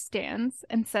 Another stands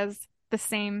and says the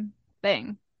same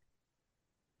thing.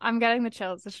 I'm getting the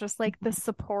chills. It's just like the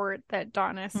support that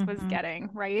Donis was getting,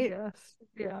 right? Yes.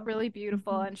 Yeah. Really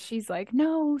beautiful. And she's like,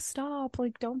 no, stop.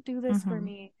 Like, don't do this for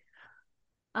me.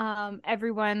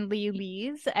 Everyone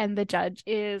leaves and the judge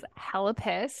is hella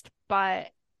pissed,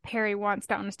 but Perry wants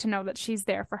Donis to know that she's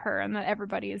there for her and that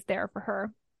everybody is there for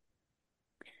her.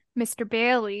 Mr.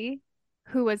 Bailey,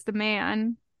 who was the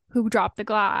man who dropped the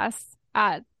glass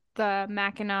at the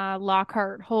Mackinac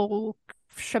Lockhart whole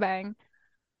shebang,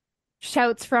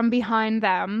 shouts from behind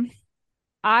them,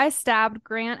 I stabbed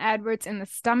Grant Edwards in the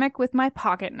stomach with my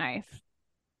pocket knife.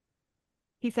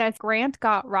 He says Grant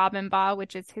got Robinbaugh,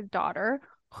 which is his daughter,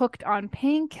 hooked on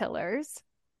painkillers,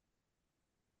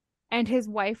 and his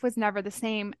wife was never the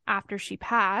same after she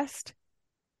passed.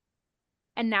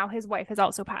 And now his wife has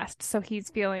also passed, so he's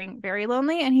feeling very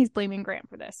lonely, and he's blaming Grant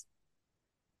for this.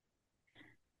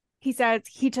 He says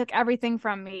he took everything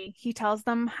from me. He tells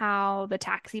them how the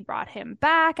taxi brought him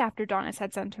back after Donis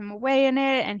had sent him away in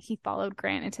it, and he followed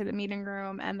Grant into the meeting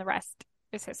room, and the rest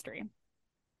is history.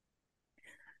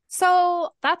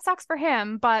 So that sucks for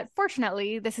him, but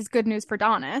fortunately, this is good news for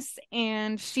Donis,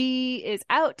 and she is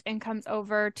out and comes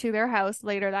over to their house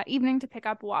later that evening to pick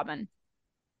up Wobbin.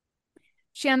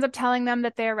 She ends up telling them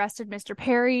that they arrested Mr.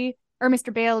 Perry, or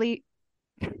Mr. Bailey.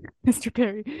 Mr.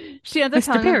 Perry. She ends up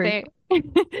telling them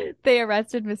they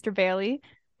arrested Mr. Bailey.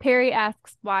 Perry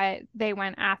asks why they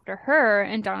went after her,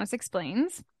 and Donis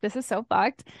explains, this is so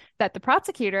fucked, that the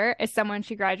prosecutor is someone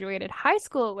she graduated high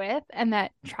school with, and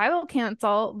that tribal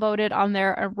council voted on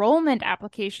their enrollment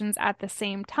applications at the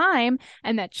same time,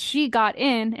 and that she got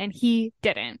in and he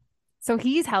didn't. So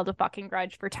he's held a fucking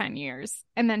grudge for 10 years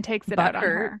and then takes it out on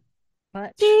her.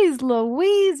 But Jeez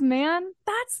Louise, man.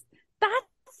 That's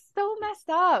so messed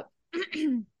up.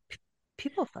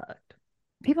 people fucked.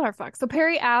 People are fucked. So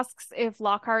Perry asks if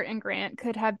Lockhart and Grant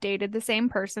could have dated the same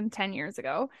person 10 years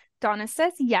ago. Donis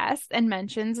says yes and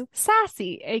mentions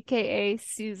Sassy, aka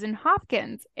Susan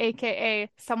Hopkins, aka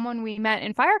someone we met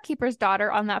in Firekeeper's daughter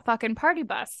on that fucking party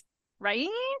bus. Right?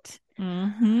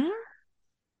 Mm-hmm.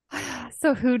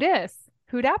 So who dis?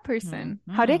 Who that person?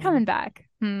 How they coming back?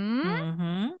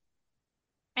 Mm-hmm.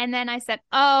 And then I said,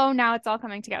 oh, now it's all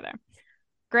coming together.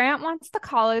 Grant wants the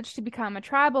college to become a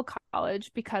tribal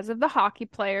college because of the hockey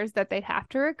players that they'd have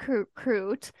to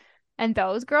recruit, and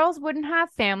those girls wouldn't have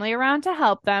family around to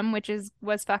help them, which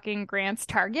was fucking Grant's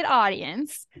target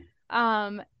audience.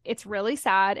 It's really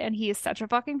sad, and he is such a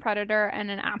fucking predator and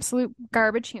an absolute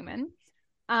garbage human.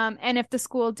 And if the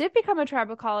school did become a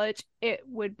tribal college, it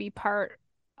would be part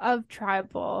of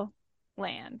tribal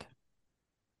land.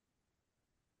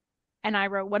 And I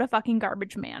wrote, what a fucking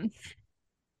garbage man.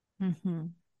 Mm-hmm.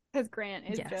 Because Grant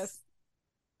is just,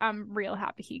 I'm real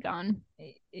happy he gone.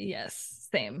 Yes,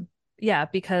 same. Yeah,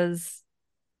 because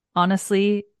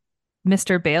honestly,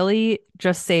 Mr. Bailey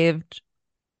just saved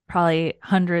probably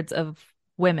hundreds of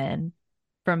women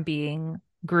from being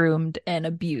groomed and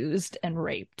abused and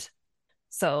raped.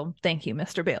 So thank you,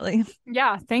 Mr. Bailey.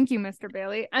 Yeah, thank you, Mr.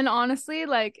 Bailey. And honestly,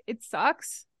 like, it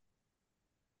sucks.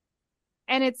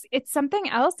 And it's something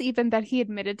else even that he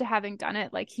admitted to having done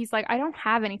it. Like, he's like, I don't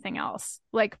have anything else.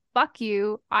 Like, fuck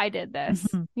you. I did this.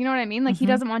 Mm-hmm. You know what I mean? Like, he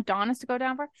doesn't want Donis to go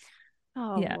down for.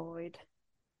 Oh, yeah. Lloyd.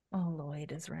 Oh,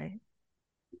 Lloyd is right.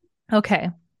 Okay.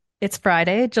 It's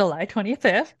Friday, July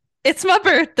 25th. It's my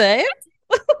birthday.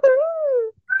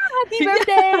 Happy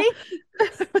birthday.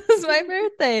 It's my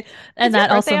birthday. And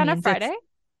that also on means a Friday?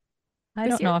 I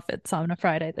don't know if it's on a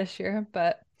Friday this year,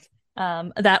 but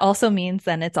that also means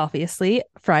then it's obviously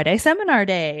Friday seminar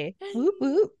day. Whoop,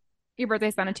 whoop. Your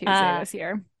birthday's on a Tuesday this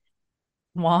year.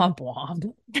 Womp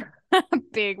womp.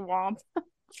 Big womp.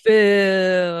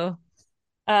 Boo.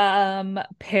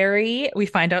 Perry, we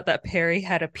find out that Perry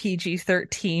had a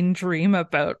PG-13 dream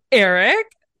about Eric.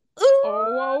 Ooh,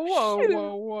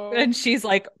 whoa. And she's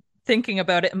like thinking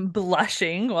about it and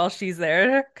blushing while she's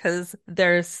there because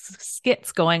there's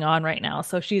skits going on right now.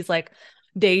 So she's like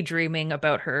daydreaming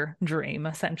about her dream,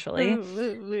 essentially.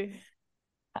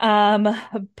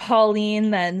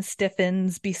 Pauline then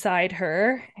stiffens beside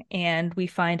her, and we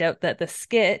find out that the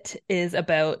skit is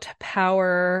about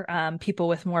power, people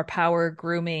with more power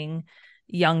grooming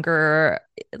younger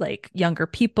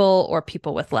people or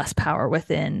people with less power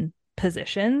within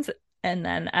positions. And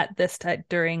then at this time,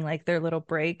 during like their little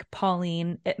break,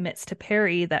 Pauline admits to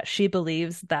Perry that she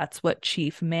believes that's what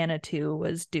Chief Manitou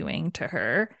was doing to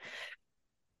her.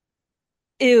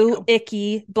 Ew,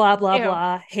 icky, blah, blah, Ew.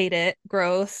 blah. Hate it.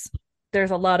 Gross.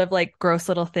 There's a lot of like gross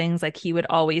little things. Like he would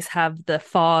always have the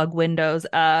fog windows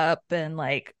up and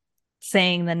like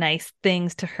saying the nice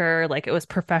things to her. Like it was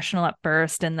professional at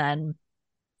first, and then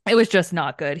it was just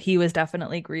not good. He was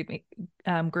definitely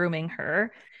grooming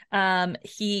her.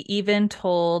 He even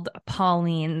told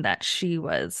Pauline that she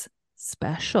was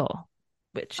special,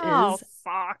 which is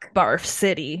fuck. Barf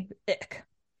City. Ick.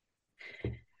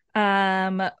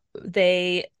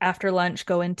 They after lunch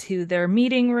go into their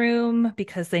meeting room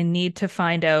because they need to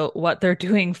find out what they're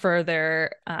doing for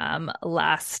their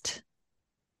last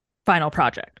final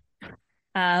project.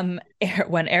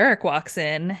 When Eric walks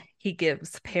in, he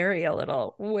gives Perry a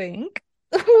little wink.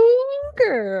 Ooh,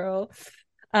 girl.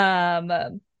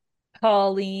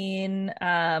 Pauline,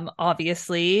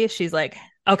 obviously, she's like,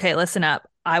 okay, listen up.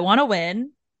 I want to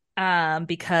win.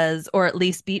 Because, or at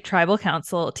least beat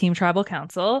Team Tribal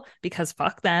Council, because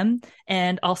fuck them.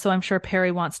 And also, I'm sure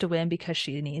Perry wants to win because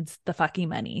she needs the fucking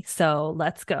money. So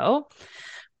let's go.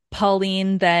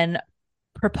 Pauline then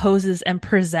proposes and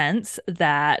presents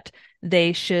that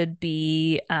they should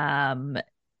be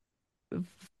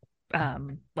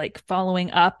like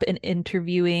following up and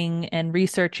interviewing and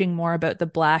researching more about the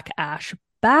black ash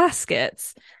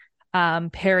baskets.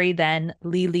 Perry then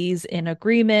Lily's in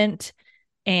agreement,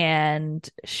 and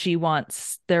she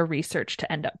wants their research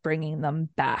to end up bringing them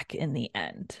back in the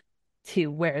end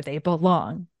to where they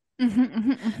belong.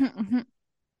 On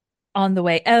the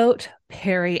way out,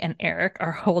 Perry and Eric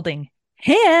are holding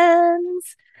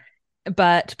hands,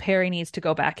 but Perry needs to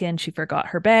go back in. She forgot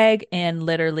her bag and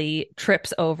literally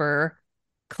trips over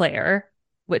Claire,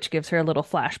 which gives her a little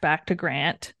flashback to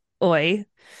Grant. Oi.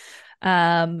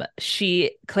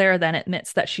 Claire then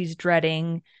admits that she's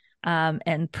dreading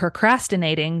and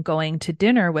procrastinating going to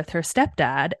dinner with her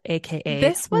stepdad,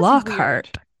 aka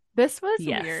Lockhart. Weird. This was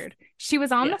weird. She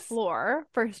was on the floor,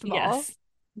 first of all.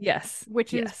 Yes.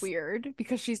 Which is weird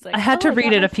because she's like, I had to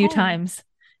read it a few times.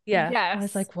 Yeah. Yes. I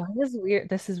was like, what is weird?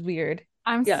 This is weird.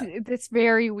 It's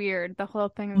very weird. The whole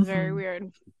thing is very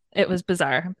weird. It was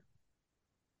bizarre.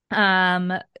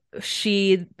 Claire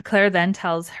then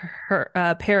tells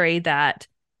her Perry that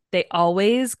they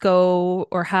always go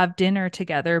or have dinner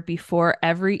together before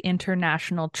every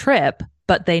international trip,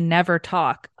 but they never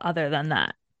talk other than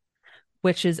that,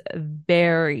 which is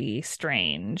very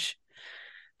strange.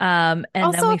 And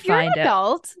also, then we if you're find an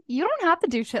adult, you don't have to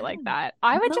do shit like that.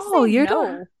 I would just No, say you're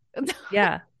no.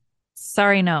 Yeah.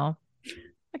 Sorry, no.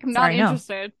 Like, I'm not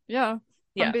interested. No.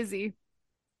 Yeah. I'm busy.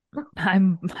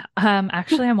 I'm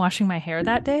washing my hair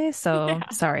that day, so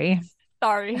sorry.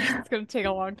 Sorry. It's gonna take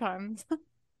a long time.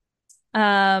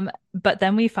 But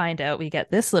then we find out, we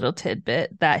get this little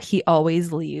tidbit that he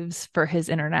always leaves for his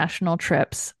international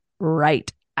trips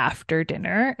right after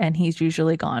dinner, and he's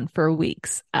usually gone for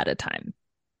weeks at a time.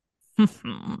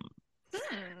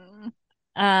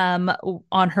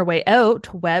 On her way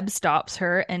out, Webb stops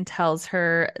her and tells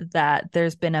her that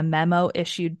there's been a memo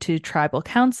issued to Tribal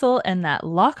Council and that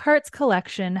Lockhart's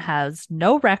collection has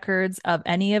no records of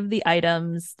any of the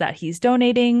items that he's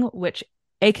donating, which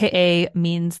AKA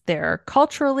means they're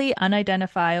culturally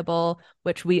unidentifiable,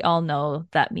 which we all know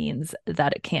that means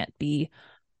that it can't be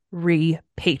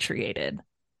repatriated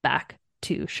back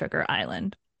to Sugar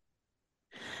Island.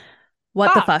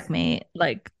 What the fuck, mate?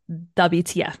 Like,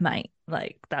 WTF, mate?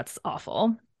 Like, that's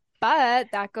awful. But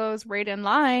that goes right in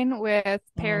line with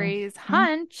Perry's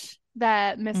hunch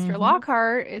that Mr.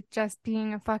 Lockhart is just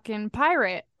being a fucking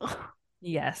pirate.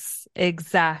 Yes,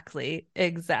 exactly.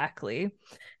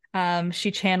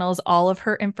 She channels all of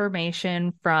her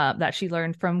information that she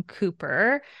learned from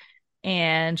Cooper,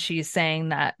 and she's saying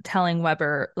that, telling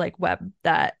Webb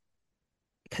that,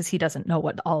 because he doesn't know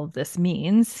what all of this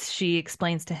means, she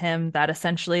explains to him that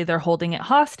essentially they're holding it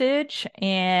hostage,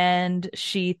 and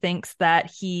she thinks that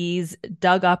he's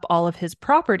dug up all of his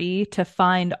property to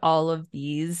find all of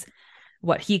these,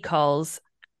 what he calls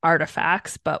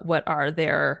artifacts, but what are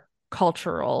their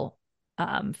cultural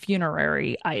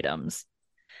funerary items.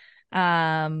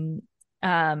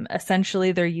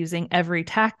 Essentially, they're using every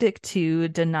tactic to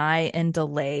deny and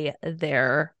delay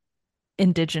their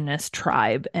indigenous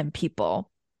tribe and people.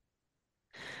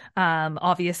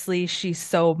 Obviously, she's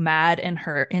so mad, and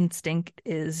her instinct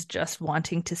is just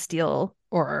wanting to steal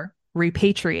or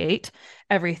repatriate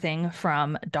everything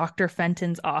from Dr.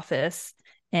 Fenton's office.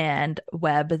 And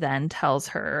Webb then tells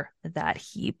her that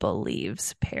he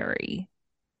believes Perry,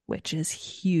 which is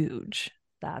huge.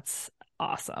 That's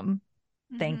awesome.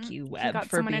 Thank you, She Webb, got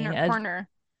for someone in being her corner.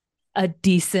 a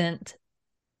decent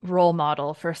role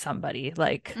model for somebody.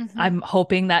 Like, I'm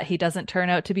hoping that he doesn't turn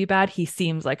out to be bad. He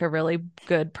seems like a really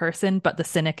good person, but the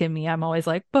cynic in me, I'm always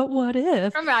like, but what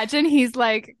if? Imagine he's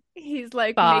like making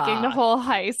the whole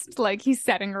heist, like he's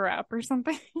setting her up or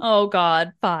something. Oh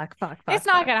God, fuck. It's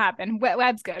not gonna happen.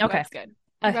 Webb's good. Okay. Webb's good.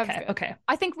 Webb's good. Okay.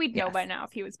 I think we'd know by now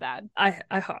if he was bad.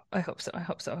 I hope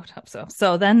so.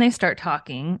 So then they start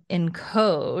talking in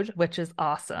code, which is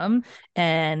awesome.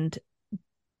 And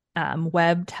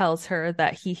Webb tells her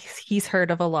that he's heard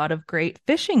of a lot of great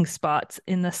fishing spots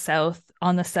in the south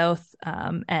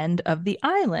end of the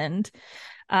island,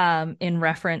 in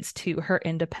reference to her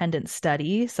independent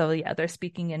study. So yeah, they're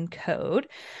speaking in code,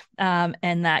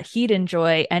 and that he'd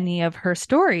enjoy any of her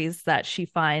stories that she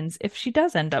finds if she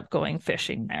does end up going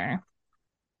fishing there.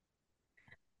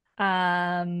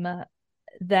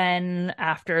 Then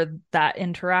after that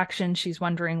interaction, she's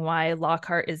wondering why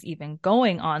Lockhart is even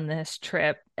going on this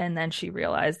trip. And then she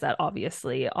realized that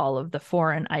obviously all of the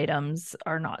foreign items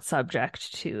are not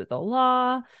subject to the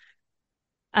law.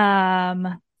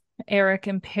 Eric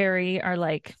and Perry are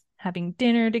like having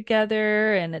dinner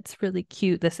together, and it's really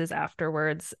cute. This is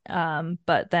afterwards.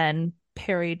 But then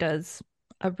Perry does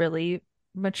a really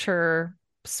mature,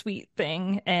 sweet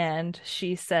thing, and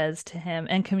she says to him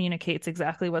and communicates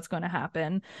exactly what's going to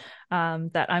happen,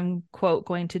 that I'm, quote,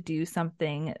 going to do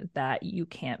something that you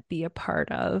can't be a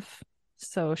part of.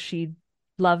 So she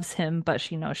loves him, but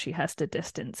she knows she has to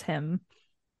distance him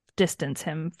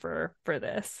for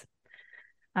this.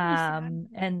 And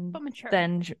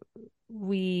then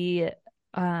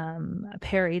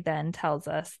Perry then tells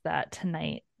us that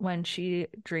tonight, when she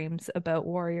dreams about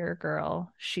Warrior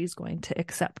Girl, she's going to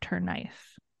accept her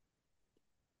knife.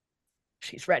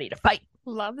 She's ready to fight.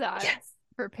 Love that. Yes.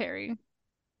 For Perry.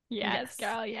 Yes,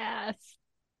 girl, yes.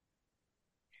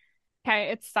 Okay,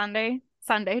 it's Sunday,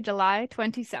 July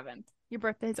 27th. Your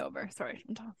birthday's over. Sorry,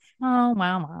 Chantal. Oh,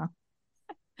 wow.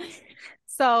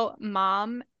 So,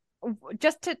 Mom,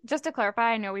 just to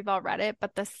clarify, I know we've all read it,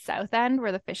 but the south end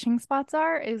where the fishing spots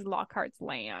are is Lockhart's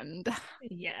land.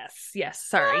 Yes.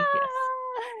 Sorry.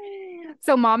 Yes.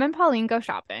 So Mom and Pauline go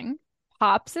shopping.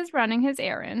 Pops is running his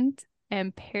errand,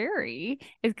 and Perry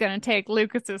is gonna take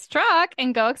Lucas's truck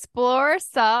and go explore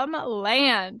some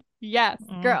land. Yes,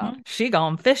 girl. She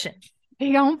going fishing.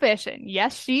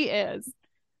 Yes, she is.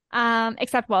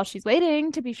 Except while she's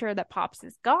waiting to be sure that Pops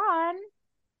is gone,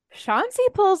 Chauncey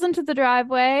pulls into the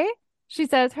driveway. She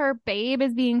says her babe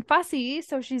is being fussy,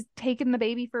 so she's taking the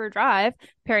baby for a drive.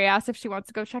 Perry asks if she wants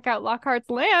to go check out Lockhart's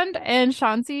land, and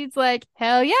Chauncey's like,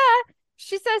 hell yeah.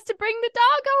 She says to bring the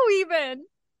doggo even.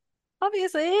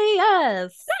 Obviously,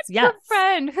 yes. That's a good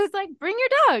friend who's like, bring your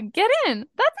dog. Get in.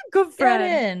 That's a good friend.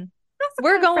 Get in.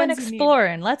 We're going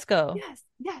exploring. Let's go.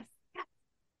 Yes.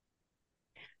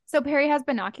 So Perry has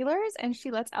binoculars, and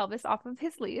she lets Elvis off of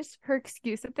his leash. Her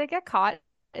excuse if they get caught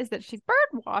is that she's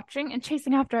bird watching and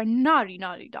chasing after a naughty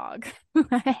dog.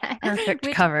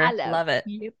 Perfect cover. Love it.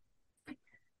 Yep.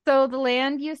 So the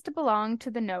land used to belong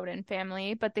to the Noden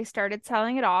family, but they started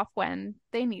selling it off when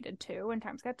they needed to, when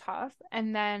times got tough.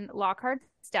 And then Lockhart's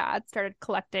dad started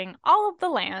collecting all of the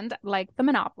land like the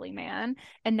Monopoly man,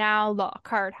 and now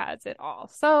Lockhart has it all.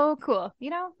 So cool,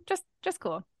 just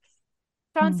cool.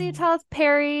 Chauncey tells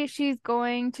Perry she's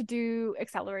going to do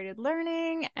accelerated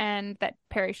learning and that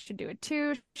Perry should do it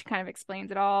too. She kind of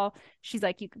explains it all. She's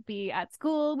like, you could be at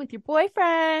school with your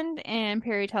boyfriend. And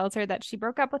Perry tells her that she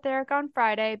broke up with Eric on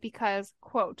Friday because,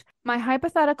 quote, my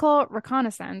hypothetical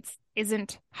reconnaissance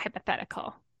isn't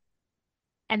hypothetical.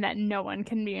 And that no one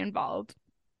can be involved.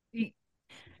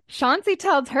 Chauncey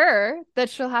tells her that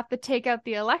she'll have to take out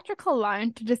the electrical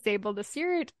line to disable the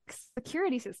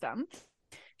security system.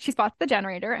 She spots the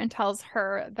generator and tells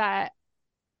her that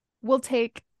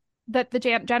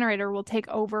the generator will take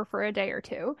over for a day or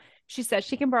two. She says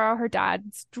she can borrow her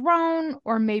dad's drone,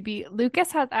 or maybe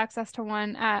Lucas has access to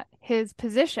one at his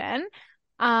position,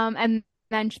 and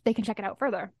then they can check it out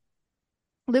further.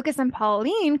 Lucas and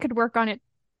Pauline could work on it,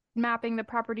 mapping the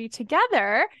property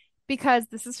together, because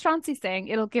this is Chauncey saying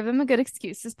it'll give them a good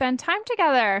excuse to spend time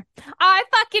together. I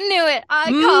fucking knew it.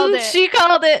 I called it. She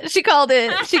called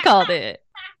it.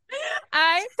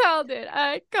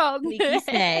 I called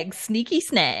it. Sneaky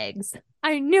snags.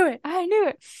 I knew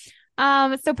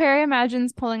it. So Perry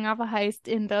imagines pulling off a heist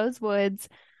in those woods,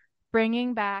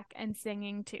 bringing back and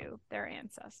singing to their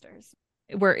ancestors.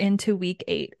 We're into week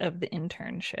 8 of the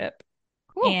internship.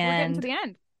 Cool. And we're getting to the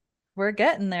end. We're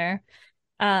getting there.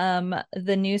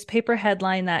 The newspaper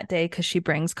headline that day, because she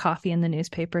brings coffee in the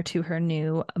newspaper to her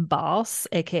new boss,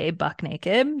 aka Buck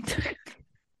Naked.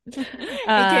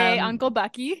 AKA Uncle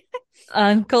Bucky.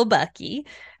 Uncle Bucky.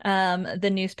 The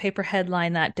newspaper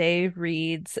headline that day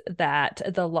reads that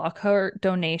the Lockhart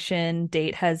donation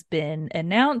date has been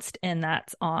announced, and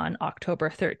that's on October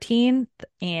 13th.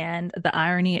 And the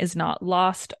irony is not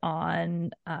lost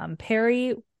on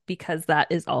Perry, because that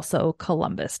is also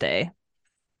Columbus Day,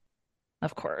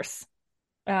 of course.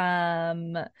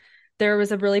 There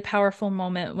was a really powerful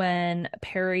moment when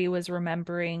Perry was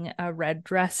remembering a Red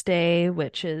Dress Day,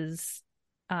 which is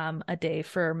a day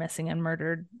for missing and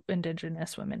murdered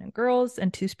Indigenous women and girls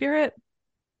and Two-Spirit.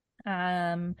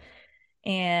 And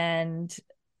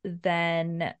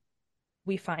then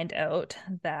we find out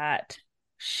that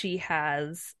she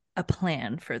has a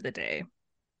plan for the day.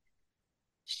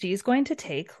 She's going to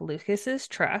take Lucas's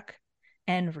truck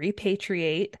and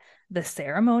repatriate the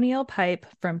ceremonial pipe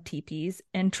from teepees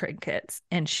and trinkets,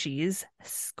 and she's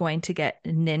going to get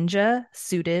ninja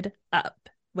suited up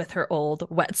with her old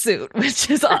wetsuit, which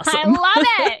is awesome. I love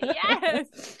it.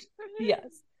 Yes. Yes.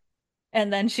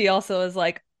 And then she also is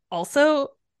like,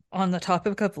 also on the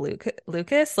topic of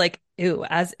Lucas, like, ew,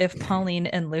 as if Pauline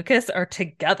and Lucas are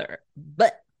together.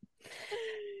 But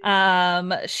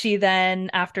she then,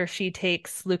 after she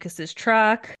takes Lucas's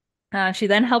truck, she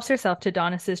then helps herself to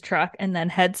Donis's truck and then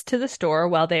heads to the store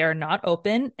while they are not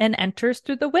open and enters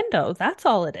through the window. That's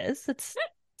all it is. It's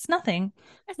nothing.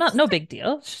 It's not no big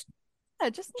deal.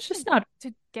 It's just not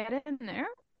to get in there.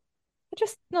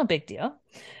 Just no big deal.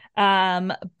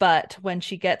 But when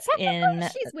she gets in,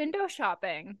 she's window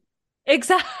shopping.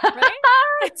 Exactly.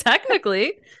 Right?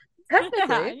 Technically.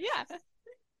 Yeah.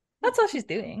 That's all she's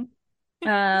doing.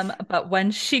 But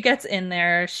when she gets in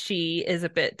there, she is a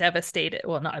bit devastated.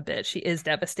 Well, not a bit. She is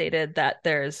devastated that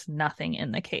there's nothing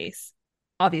in the case.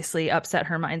 Obviously upset,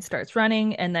 her mind starts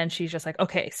running, and then she's just like,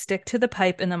 okay, stick to the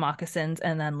pipe and the moccasins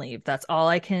and then leave. That's all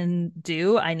I can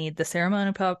do. I need the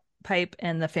ceremonial pipe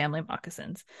and the family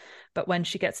moccasins. But when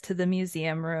she gets to the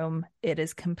museum room, it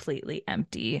is completely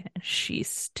empty and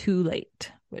she's too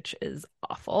late, which is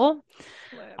awful.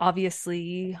 Flip.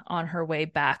 Obviously, on her way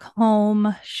back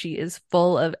home, she is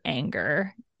full of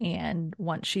anger. And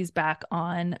once she's back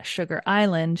on Sugar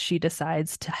Island, she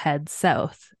decides to head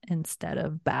south instead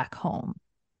of back home.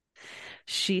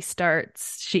 She just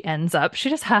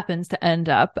happens to end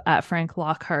up at Frank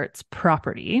Lockhart's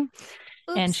property.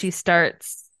 Oops. And she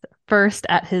starts first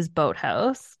at his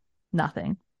boathouse.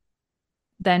 Nothing.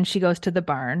 Then she goes to the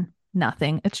barn.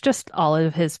 Nothing. It's just all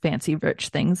of his fancy rich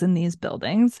things in these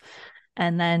buildings.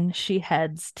 And then she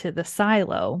heads to the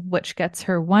silo, which gets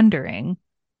her wondering,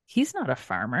 he's not a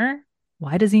farmer.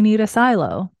 Why does he need a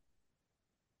silo?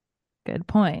 Good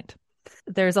point.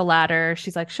 There's a ladder.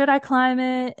 She's like, should I climb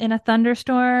it in a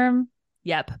thunderstorm?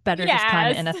 Yep. Better just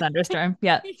climb it in a thunderstorm.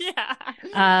 Yep.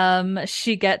 Yeah.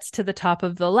 She gets to the top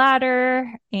of the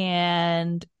ladder,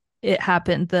 and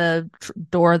the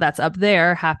door that's up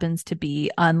there happens to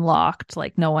be unlocked.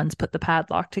 Like, no one's put the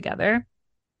padlock together.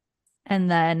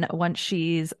 And then once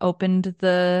she's opened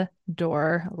the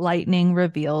door, lightning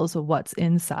reveals what's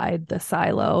inside the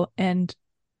silo, and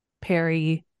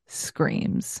Perry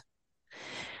screams.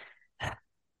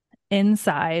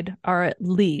 Inside are at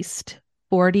least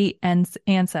 40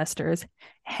 ancestors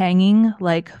hanging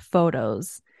like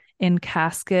photos in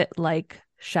casket-like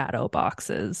shadow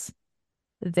boxes.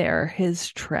 They're his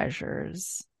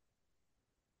treasures.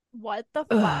 What the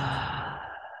fuck?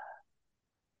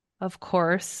 Of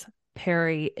course,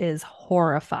 Perry is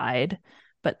horrified,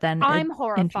 but then I'm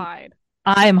horrified.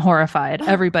 I'm horrified.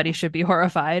 Everybody should be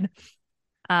horrified.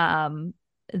 Then,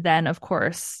 of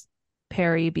course,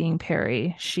 Perry being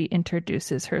Perry, she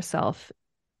introduces herself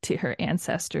to her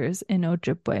ancestors in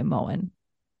Ojibwe-Moan.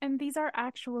 And these are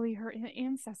actually her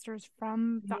ancestors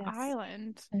from the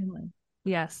island.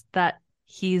 Yes, that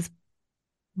he's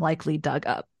likely dug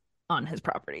up on his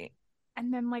property.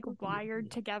 And then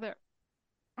wired together.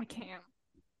 I can't.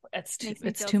 It's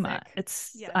too much.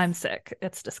 I'm sick.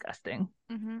 It's disgusting.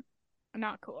 Mm-hmm.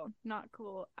 Not cool. Not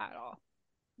cool at all.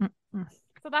 Mm-mm.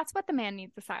 So that's what the man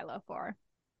needs the silo for.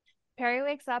 Perry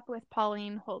wakes up with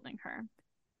Pauline holding her.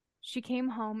 She came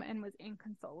home and was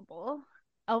inconsolable.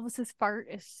 Elvis's fart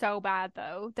is so bad,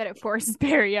 though, that it forces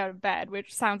Perry out of bed,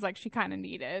 which sounds like she kind of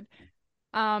needed.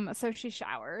 So she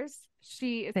showers.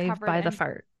 She is saved by the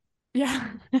fart. Yeah,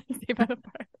 saved by the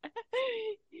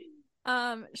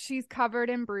fart. She's covered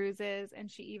in bruises,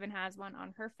 and she even has one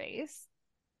on her face.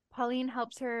 Pauline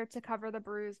helps her to cover the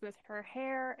bruise with her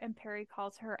hair, and Perry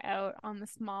calls her out on the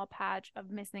small patch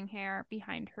of missing hair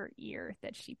behind her ear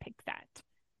that she picked at.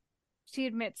 She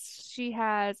admits she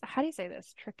has, how do you say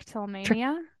this?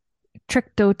 Trichotillomania?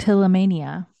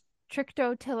 Trichotillomania.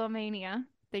 Trichotillomania.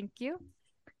 Thank you.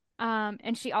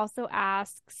 And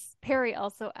Perry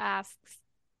also asks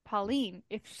Pauline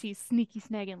if she's sneaky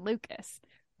snagging Lucas.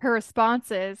 Her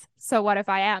response is, "So what if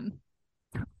I am?"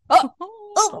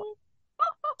 Oh.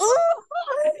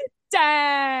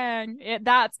 Dang.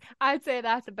 I'd say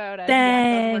that's about as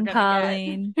Dang, yes as we're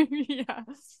Pauline. Yeah.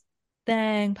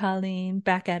 Dang, Pauline.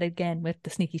 Back at it again with the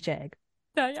sneaky shag.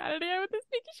 Back at it again with the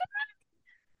sneaky shag.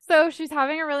 So she's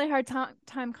having a really hard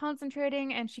time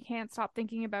concentrating, and she can't stop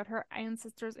thinking about her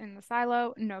ancestors in the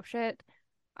silo. No shit.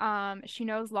 She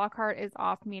knows Lockhart is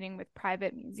off meeting with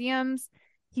private museums.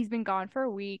 He's been gone for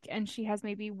a week, and she has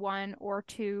maybe 1 or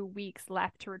 2 weeks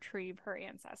left to retrieve her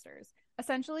ancestors.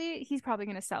 Essentially, he's probably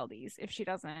going to sell these if she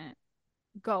doesn't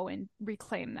go and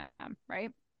reclaim them,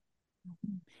 right?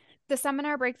 Mm-hmm. The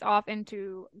seminar breaks off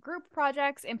into group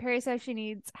projects, and Perry says she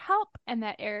needs help and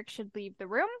that Eric should leave the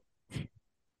room.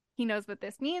 He knows what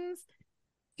this means.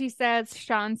 She says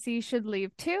Chauncey should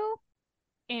leave too.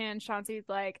 And Chauncey's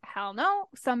like, hell no,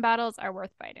 some battles are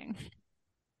worth fighting.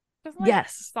 Just like,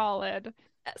 yes. Solid.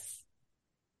 Yes.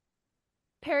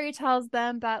 Perry tells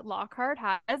them that Lockhart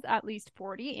has at least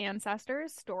 40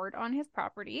 ancestors stored on his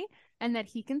property and that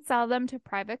he can sell them to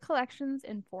private collections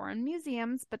in foreign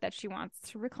museums, but that she wants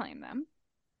to reclaim them.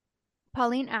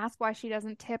 Pauline asks why she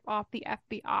doesn't tip off the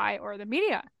FBI or the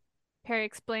media. Perry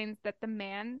explains that the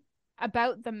man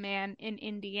in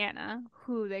Indiana,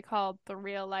 who they called the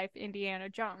real-life Indiana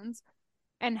Jones,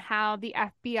 and how the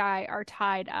FBI are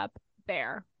tied up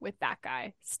there with that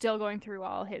guy, still going through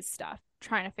all his stuff,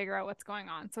 trying to figure out what's going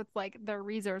on. So it's like their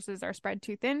resources are spread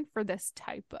too thin for this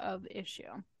type of issue.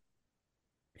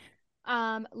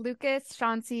 Lucas,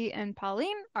 Chauncey, and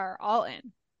Pauline are all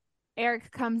in.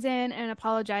 Eric comes in and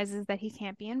apologizes that he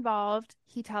can't be involved.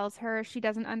 He tells her she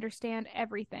doesn't understand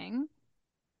everything.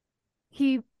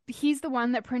 He's the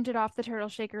one that printed off the Turtle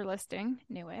Shaker listing,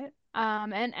 knew it,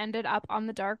 and ended up on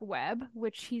the dark web,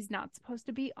 which he's not supposed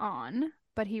to be on,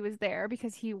 but he was there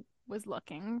because he was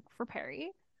looking for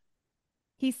Perry.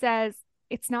 He says,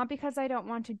 "It's not because I don't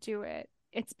want to do it.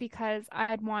 It's because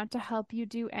I'd want to help you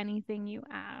do anything you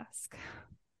ask."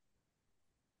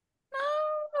 No!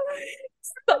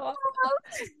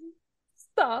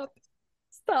 Stop.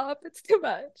 It's too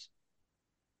much.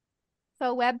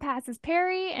 So Webb passes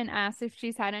Perry and asks if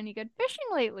she's had any good fishing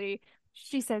lately.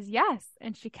 She says yes,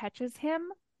 and she catches up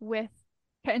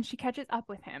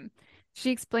with him.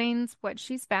 She explains what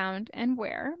she's found and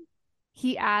where.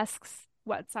 He asks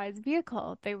what size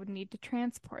vehicle they would need to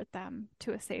transport them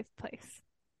to a safe place.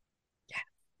 Yeah.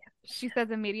 She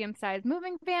says a medium-sized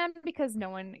moving van because no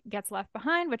one gets left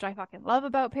behind, which I fucking love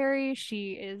about Perry.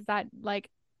 She is that, like,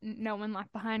 no one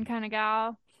left behind kind of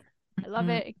gal. I love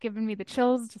it. It's giving me the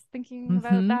chills just thinking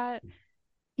about that.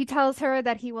 He tells her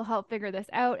that he will help figure this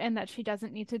out and that she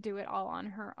doesn't need to do it all on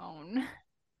her own. And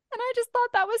I just thought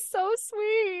that was so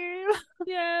sweet.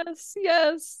 Yes.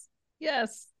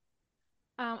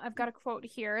 I've got a quote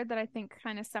here that I think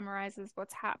kind of summarizes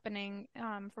what's happening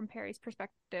from Perry's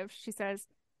perspective. She says,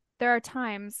 "There are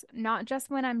times, not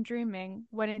just when I'm dreaming,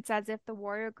 when it's as if the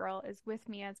warrior girl is with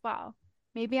me as well.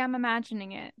 Maybe I'm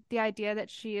imagining it, the idea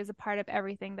that she is a part of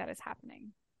everything that is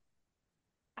happening."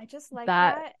 I just like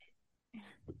that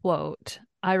quote.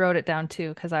 I wrote it down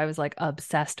too because I was like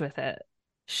obsessed with it.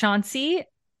 Chauncey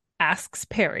asks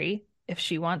Perry if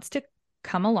she wants to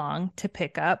come along to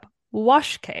pick up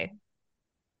Washke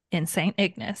in St.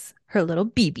 Ignace, her little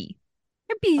BB.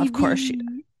 Her BB. Of course she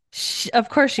does. Of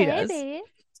course she does. Baby.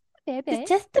 It's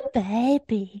just a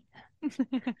baby.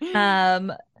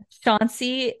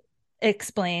 Chauncey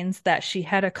explains that she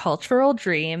had a cultural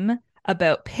dream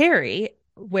about Perry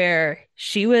where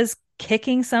she was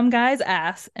kicking some guy's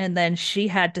ass and then she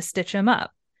had to stitch him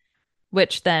up,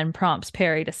 which then prompts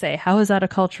Perry to say, "How is that a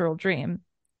cultural dream?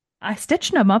 I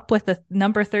stitched him up with a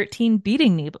number 13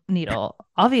 beating needle.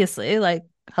 Obviously, like,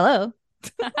 hello."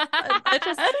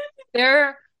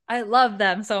 I love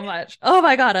them so much. Oh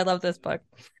my God, I love this book.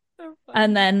 So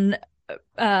and then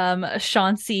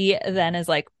Chauncey then is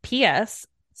like, "P.S.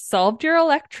 solved your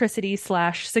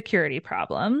electricity/security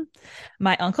problem.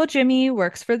 My Uncle Jimmy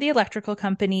works for the electrical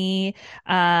company.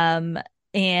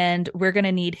 And we're going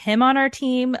to need him on our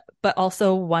team, but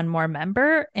also one more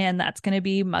member, and that's going to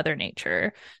be Mother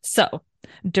Nature. So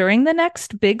during the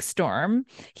next big storm,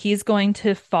 he's going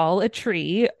to fall a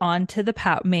tree onto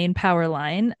the main power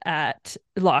line at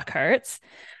Lockhart's.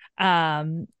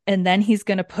 And then he's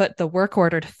going to put the work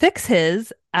order to fix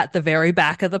his at the very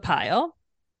back of the pile.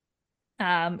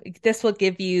 This will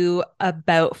give you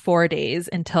about 4 days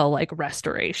until like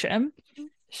restoration."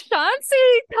 Chauncey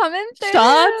coming through.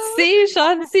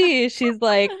 Chauncey. She's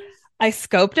like, I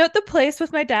scoped out the place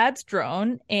with my dad's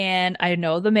drone and I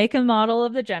know the make and model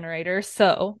of the generator.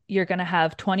 So you're going to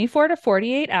have 24 to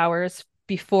 48 hours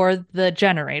before the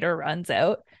generator runs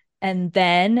out. And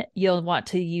then you'll want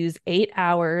to use 8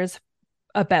 hours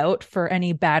about for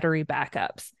any battery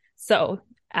backups. So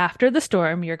after the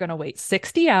storm, you're going to wait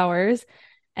 60 hours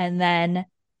and then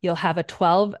you'll have a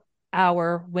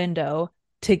 12-hour window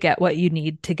to get what you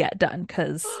need to get done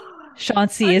because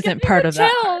Chauncey isn't part of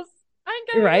that part. I'm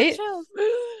getting Right? the chills.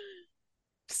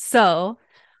 So,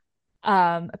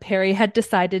 Perry had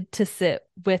decided to sit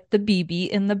with the BB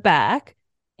in the back,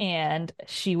 and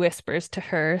she whispers to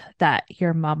her that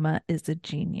your mama is a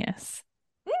genius.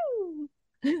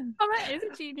 Mama is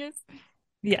a genius.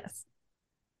 Yes.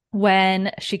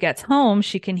 When she gets home,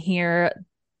 she can hear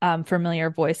familiar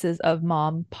voices of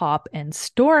Mom, Pop, and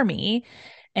Stormy.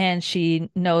 And she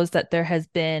knows that there has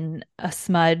been a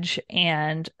smudge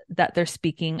and that they're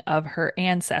speaking of her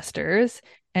ancestors.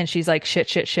 And she's like, shit,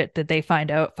 shit, shit. Did they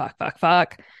find out? Fuck, fuck,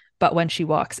 fuck. But when she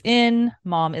walks in,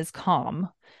 Mom is calm.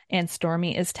 And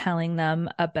Stormy is telling them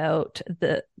about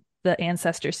the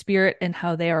ancestor spirit and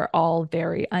how they are all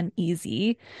very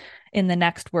uneasy in the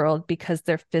next world because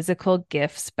their physical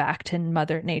gifts back to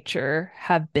Mother Nature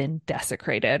have been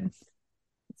desecrated.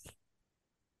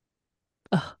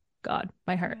 Oh, God,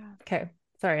 my heart. Yeah. Okay.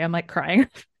 Sorry, I'm like crying.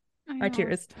 My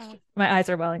tears. My eyes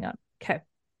are welling up. Okay.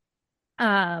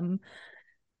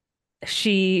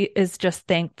 She is just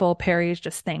thankful. Perry is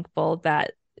just thankful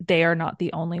that they are not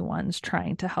the only ones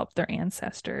trying to help their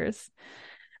ancestors.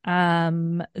 We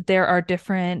find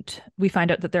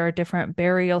out that there are different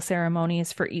burial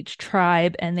ceremonies for each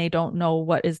tribe, and they don't know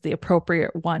what is the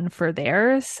appropriate one for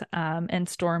theirs. And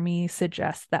Stormy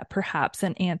suggests that perhaps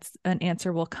an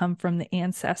answer will come from the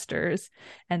ancestors,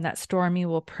 and that Stormy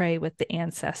will pray with the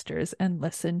ancestors and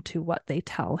listen to what they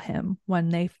tell him when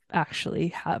they actually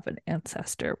have an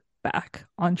ancestor back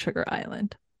on Sugar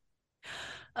Island.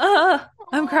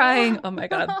 I'm crying. Oh my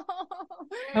God.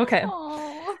 Okay.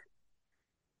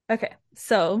 Okay,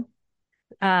 so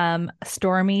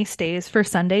Stormy stays for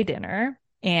Sunday dinner,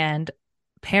 and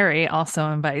Perry also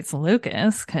invites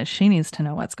Lucas because she needs to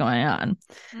know what's going on.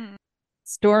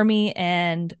 Stormy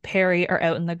and Perry are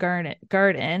out in the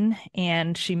garden,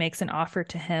 and she makes an offer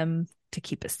to him to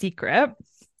keep a secret.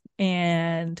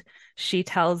 And she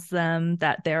tells them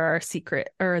that there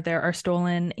are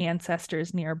stolen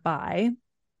ancestors nearby,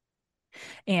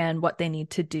 and what they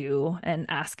need to do, and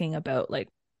asking about like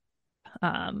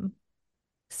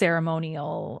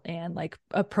ceremonial and like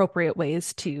appropriate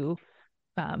ways to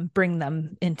bring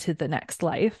them into the next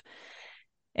life.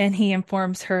 And he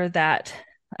informs her that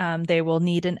they will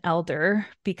need an elder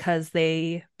because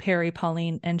Perry,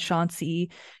 Pauline, and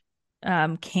Chauncey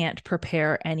can't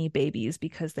prepare any babies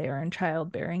because they are in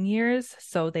childbearing years.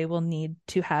 So they will need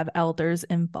to have elders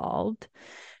involved.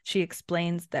 She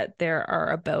explains that there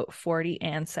are about 40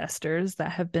 ancestors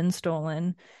that have been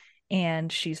stolen,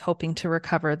 and she's hoping to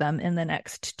recover them in the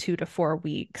next 2 to 4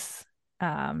 weeks.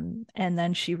 And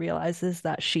then she realizes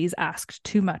that she's asked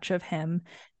too much of him,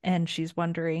 and she's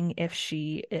wondering if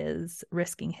she is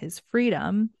risking his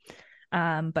freedom.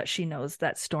 But she knows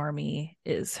that Stormy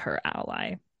is her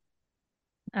ally.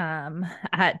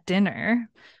 At dinner,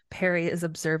 Perry is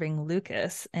observing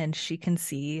Lucas, and she can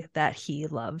see that he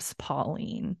loves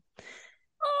Pauline.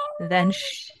 Then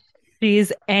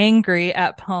she's angry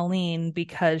at Pauline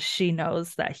because she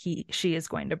knows that she is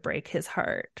going to break his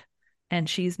heart. And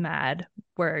she's mad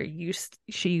where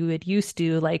she would used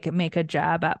to like make a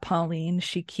jab at Pauline.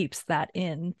 She keeps that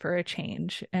in for a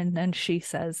change. And then she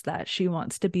says that she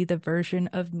wants to be the version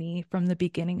of me from the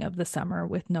beginning of the summer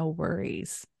with no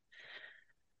worries.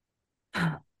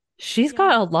 She's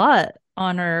got a lot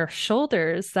on her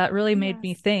shoulders that really made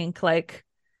me think like,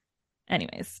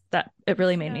 anyways, that it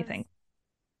really made me think.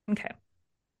 Okay.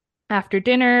 After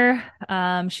dinner,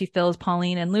 she fills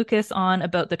Pauline and Lucas on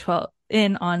about the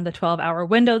 12-hour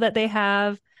window that they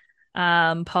have.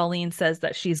 Pauline says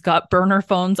that she's got burner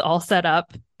phones all set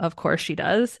up. Of course she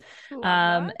does.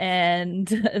 And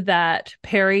that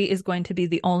Perry is going to be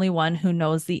the only one who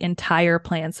knows the entire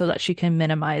plan so that she can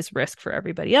minimize risk for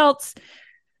everybody else.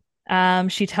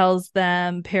 She tells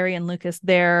them, Perry and Lucas,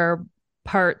 their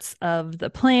parts of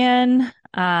the plan,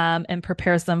 and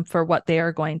prepares them for what they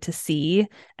are going to see,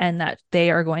 and that they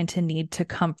are going to need to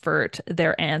comfort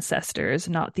their ancestors,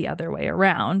 not the other way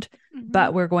around.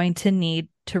 But we're going to need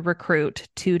to recruit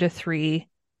 2 to 3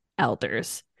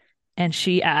 elders. And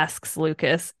she asks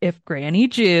Lucas if Granny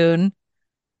June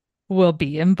will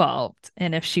be involved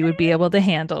and if she would be able to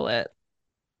handle it.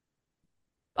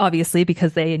 Obviously,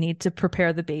 because they need to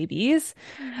prepare the babies,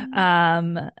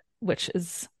 which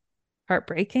is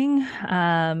heartbreaking.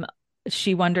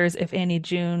 She wonders if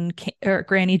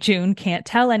Granny June can't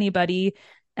tell anybody.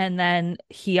 And then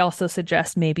he also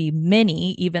suggests maybe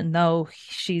Minnie, even though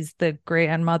she's the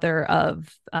grandmother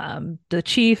of the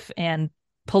chief and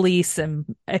police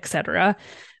and etc.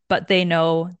 But they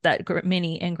know that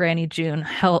Minnie and Granny June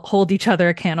hold each other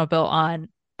accountable on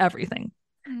everything.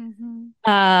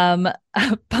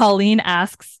 Pauline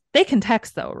asks, they can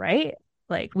text though, right?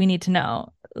 Like, we need to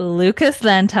know. Lucas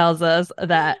then tells us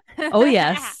that, oh,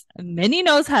 yes, Minnie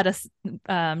knows how to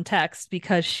text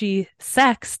because she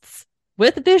sexts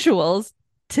with visuals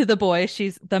to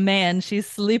the man she's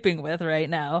sleeping with right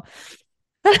now.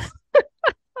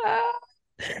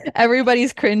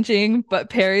 Everybody's cringing, but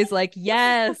Perry's like,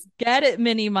 yes, get it,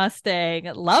 Minnie Mustang.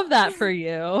 Love that for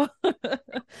you.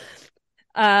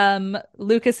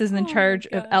 Lucas is in charge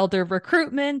of elder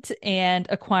recruitment and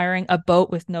acquiring a boat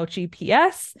with no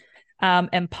GPS.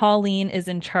 And Pauline is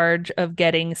in charge of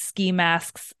getting ski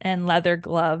masks and leather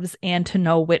gloves and to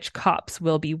know which cops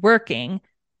will be working.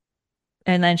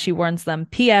 And then she warns them,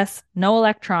 P.S., no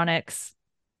electronics.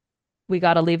 We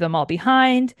got to leave them all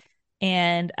behind.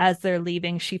 And as they're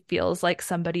leaving, she feels like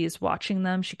somebody is watching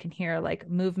them. She can hear like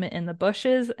movement in the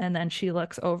bushes. And then she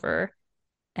looks over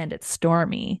and it's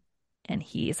Stormy. And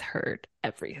he's heard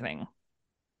everything.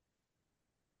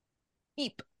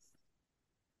 Eep.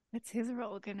 What's his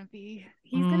role gonna be?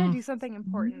 He's gonna do something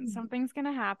important. Something's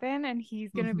gonna happen, and he's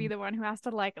gonna be the one who has to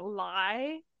like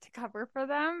lie to cover for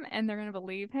them, and they're gonna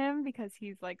believe him because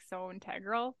he's like so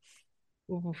integral.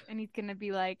 And he's gonna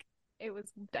be like, it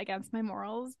was against my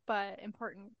morals, but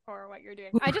important for what you're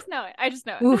doing. I just know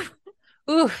it.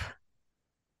 Oof.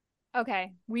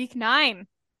 Okay, week 9.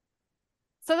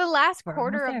 So the last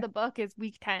quarter of the book is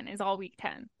week 10, is all week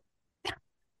 10.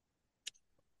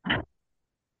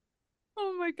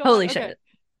 Oh my god. Holy shit.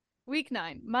 Week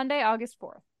 9, Monday, August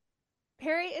 4th.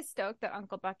 Perry is stoked that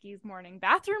Uncle Bucky's morning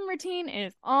bathroom routine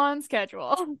is on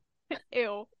schedule.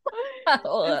 Ew.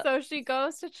 And so she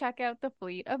goes to check out the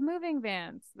fleet of moving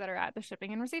vans that are at the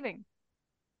shipping and receiving.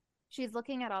 She's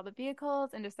looking at all the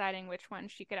vehicles and deciding which one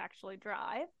she could actually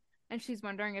drive. And she's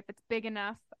wondering if it's big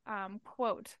enough.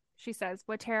 Quote, she says,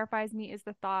 what terrifies me is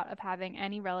the thought of having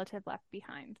any relative left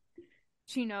behind.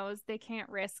 She knows they can't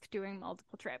risk doing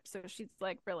multiple trips. So she's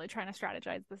like really trying to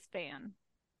strategize this van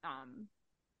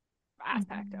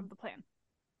aspect of the plan.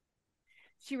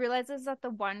 She realizes that the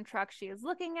one truck she is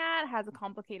looking at has a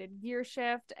complicated gear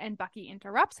shift, and Bucky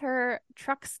interrupts her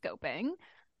truck scoping.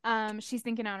 She's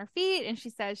thinking on her feet, and she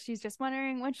says she's just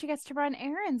wondering when she gets to run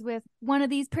errands with one of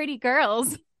these pretty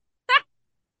girls.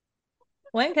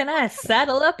 When can I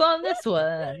saddle up on this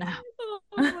one? Oh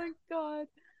my god.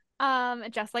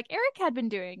 Just like Eric had been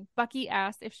doing, Bucky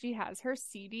asked if she has her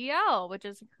CDL, which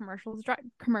is a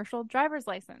commercial driver's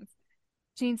license.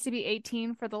 She needs to be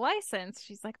 18 for the license.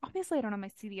 She's like, obviously I don't have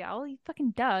my CDL. You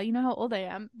fucking duh. You know how old I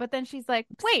am. But then she's like,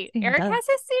 wait, Eric has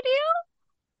his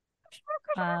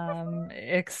CDL?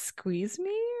 Excuse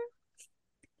me?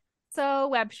 So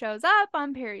Webb shows up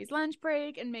on Perry's lunch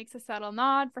break and makes a subtle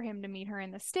nod for him to meet her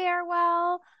in the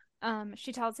stairwell.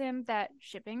 She tells him that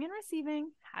shipping and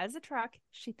receiving has a truck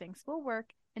she thinks will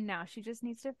work, and now she just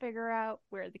needs to figure out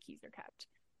where the keys are kept.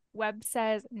 Webb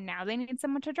says now they need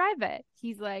someone to drive it.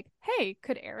 He's like, hey,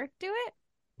 could Eric do it?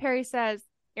 Perry says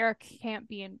Eric can't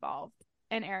be involved.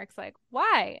 And Eric's like,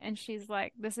 why? And she's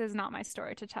like, this is not my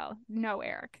story to tell. No,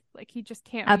 Eric. Like, he just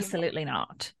can't. Absolutely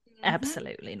not.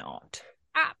 Absolutely not.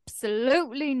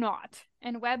 Absolutely not.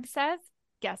 And Webb says,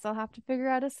 guess I'll have to figure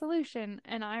out a solution.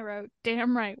 And I wrote,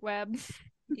 damn right, Webb.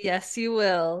 Yes, you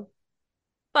will.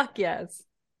 Fuck yes.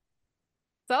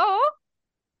 So,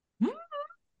 that's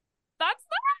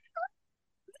that.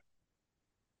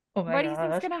 Oh my what do you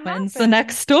think's gonna happen? When's the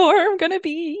next storm gonna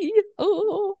be?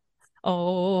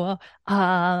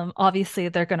 Obviously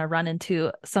they're gonna run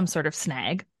into some sort of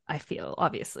snag, I feel,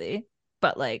 obviously.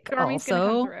 But like, Stormy's also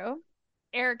gonna come through.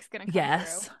 Eric's gonna come through.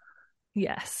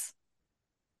 Yes.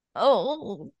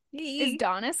 Oh. Is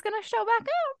Donis gonna show back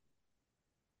up?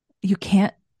 You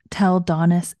can't tell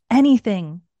Donis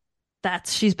anything.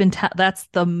 That's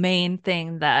the main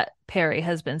thing that Perry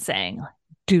has been saying.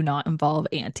 Do not involve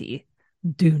Auntie.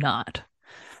 Do not.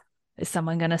 Is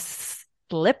someone gonna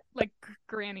slip? Like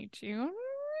Granny June?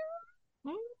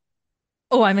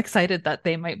 Oh, I'm excited that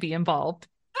they might be involved.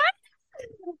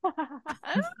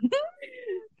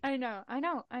 I know.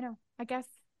 I guess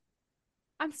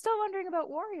I'm still wondering about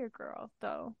Warrior Girl,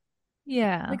 though.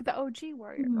 Yeah. Like the OG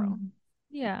Warrior Girl.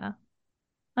 Yeah.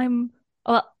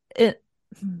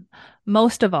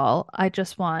 Most of all, I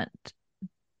just want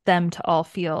them to all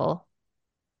feel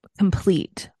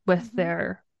complete with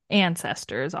their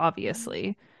ancestors,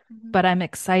 obviously. but I'm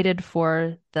excited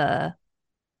for the,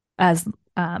 as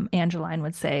Angeline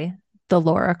would say, the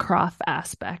Laura Croft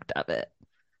aspect of it.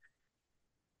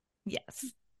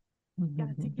 Yes.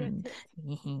 Got to get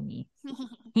it.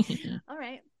 All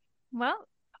right. Well.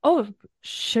 Oh,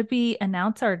 should we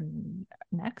announce our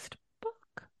next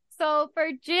book? So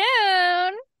for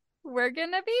June, we're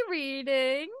going to be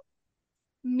reading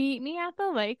Meet Me at the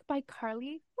Lake by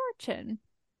Carly Fortune.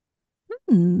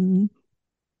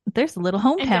 There's a little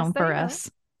hometown for us.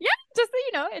 Yeah, just so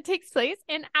you know, it takes place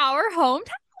in our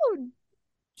hometown.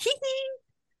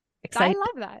 Excited. I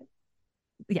love that.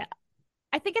 Yeah.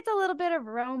 I think it's a little bit of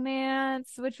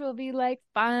romance, which will be like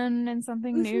fun and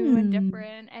something new and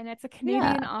different. And it's a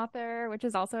Canadian author, which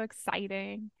is also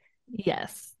exciting.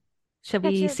 Yes. Shall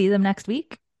we see them next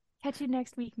week? Catch you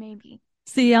next week, maybe.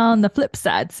 See you on the flip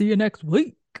side. See you next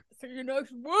week. See you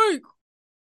next week.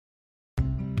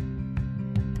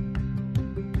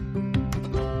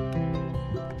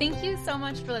 Thank you so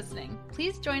much for listening.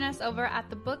 Please join us over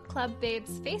at the Book Club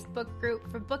Babes Facebook group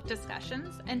for book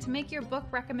discussions and to make your book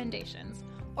recommendations,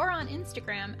 or on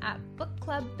Instagram at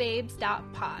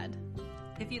bookclubbabes.pod.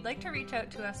 If you'd like to reach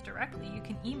out to us directly, you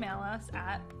can email us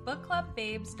at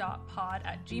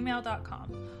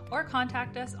bookclubbabes.pod@gmail.com or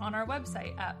contact us on our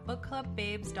website at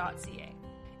bookclubbabes.ca.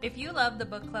 If you love the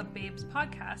Book Club Babes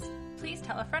podcast, please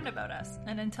tell a friend about us.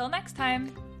 And until next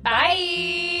time,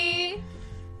 bye!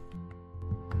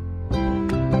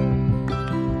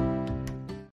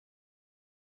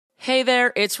 Hey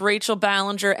there, it's Rachel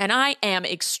Ballinger, and I am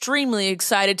extremely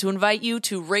excited to invite you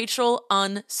to Rachel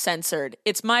Uncensored.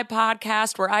 It's my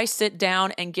podcast where I sit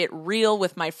down and get real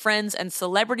with my friends and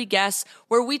celebrity guests,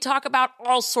 where we talk about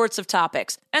all sorts of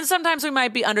topics. And sometimes we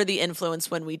might be under the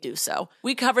influence when we do so.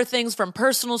 We cover things from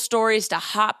personal stories to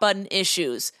hot-button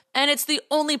issues. And it's the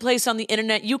only place on the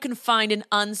internet you can find an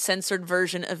uncensored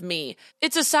version of me.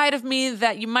 It's a side of me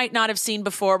that you might not have seen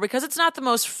before because it's not the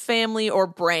most family or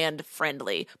brand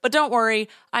friendly. But don't worry,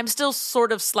 I'm still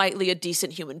sort of slightly a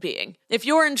decent human being. If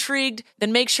you're intrigued,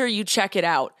 then make sure you check it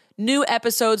out. New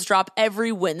episodes drop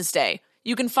every Wednesday.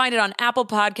 You can find it on Apple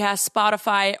Podcasts,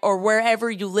 Spotify, or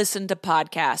wherever you listen to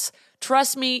podcasts.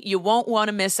 Trust me, you won't want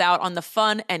to miss out on the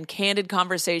fun and candid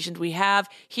conversations we have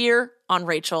here on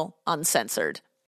Rachel Uncensored.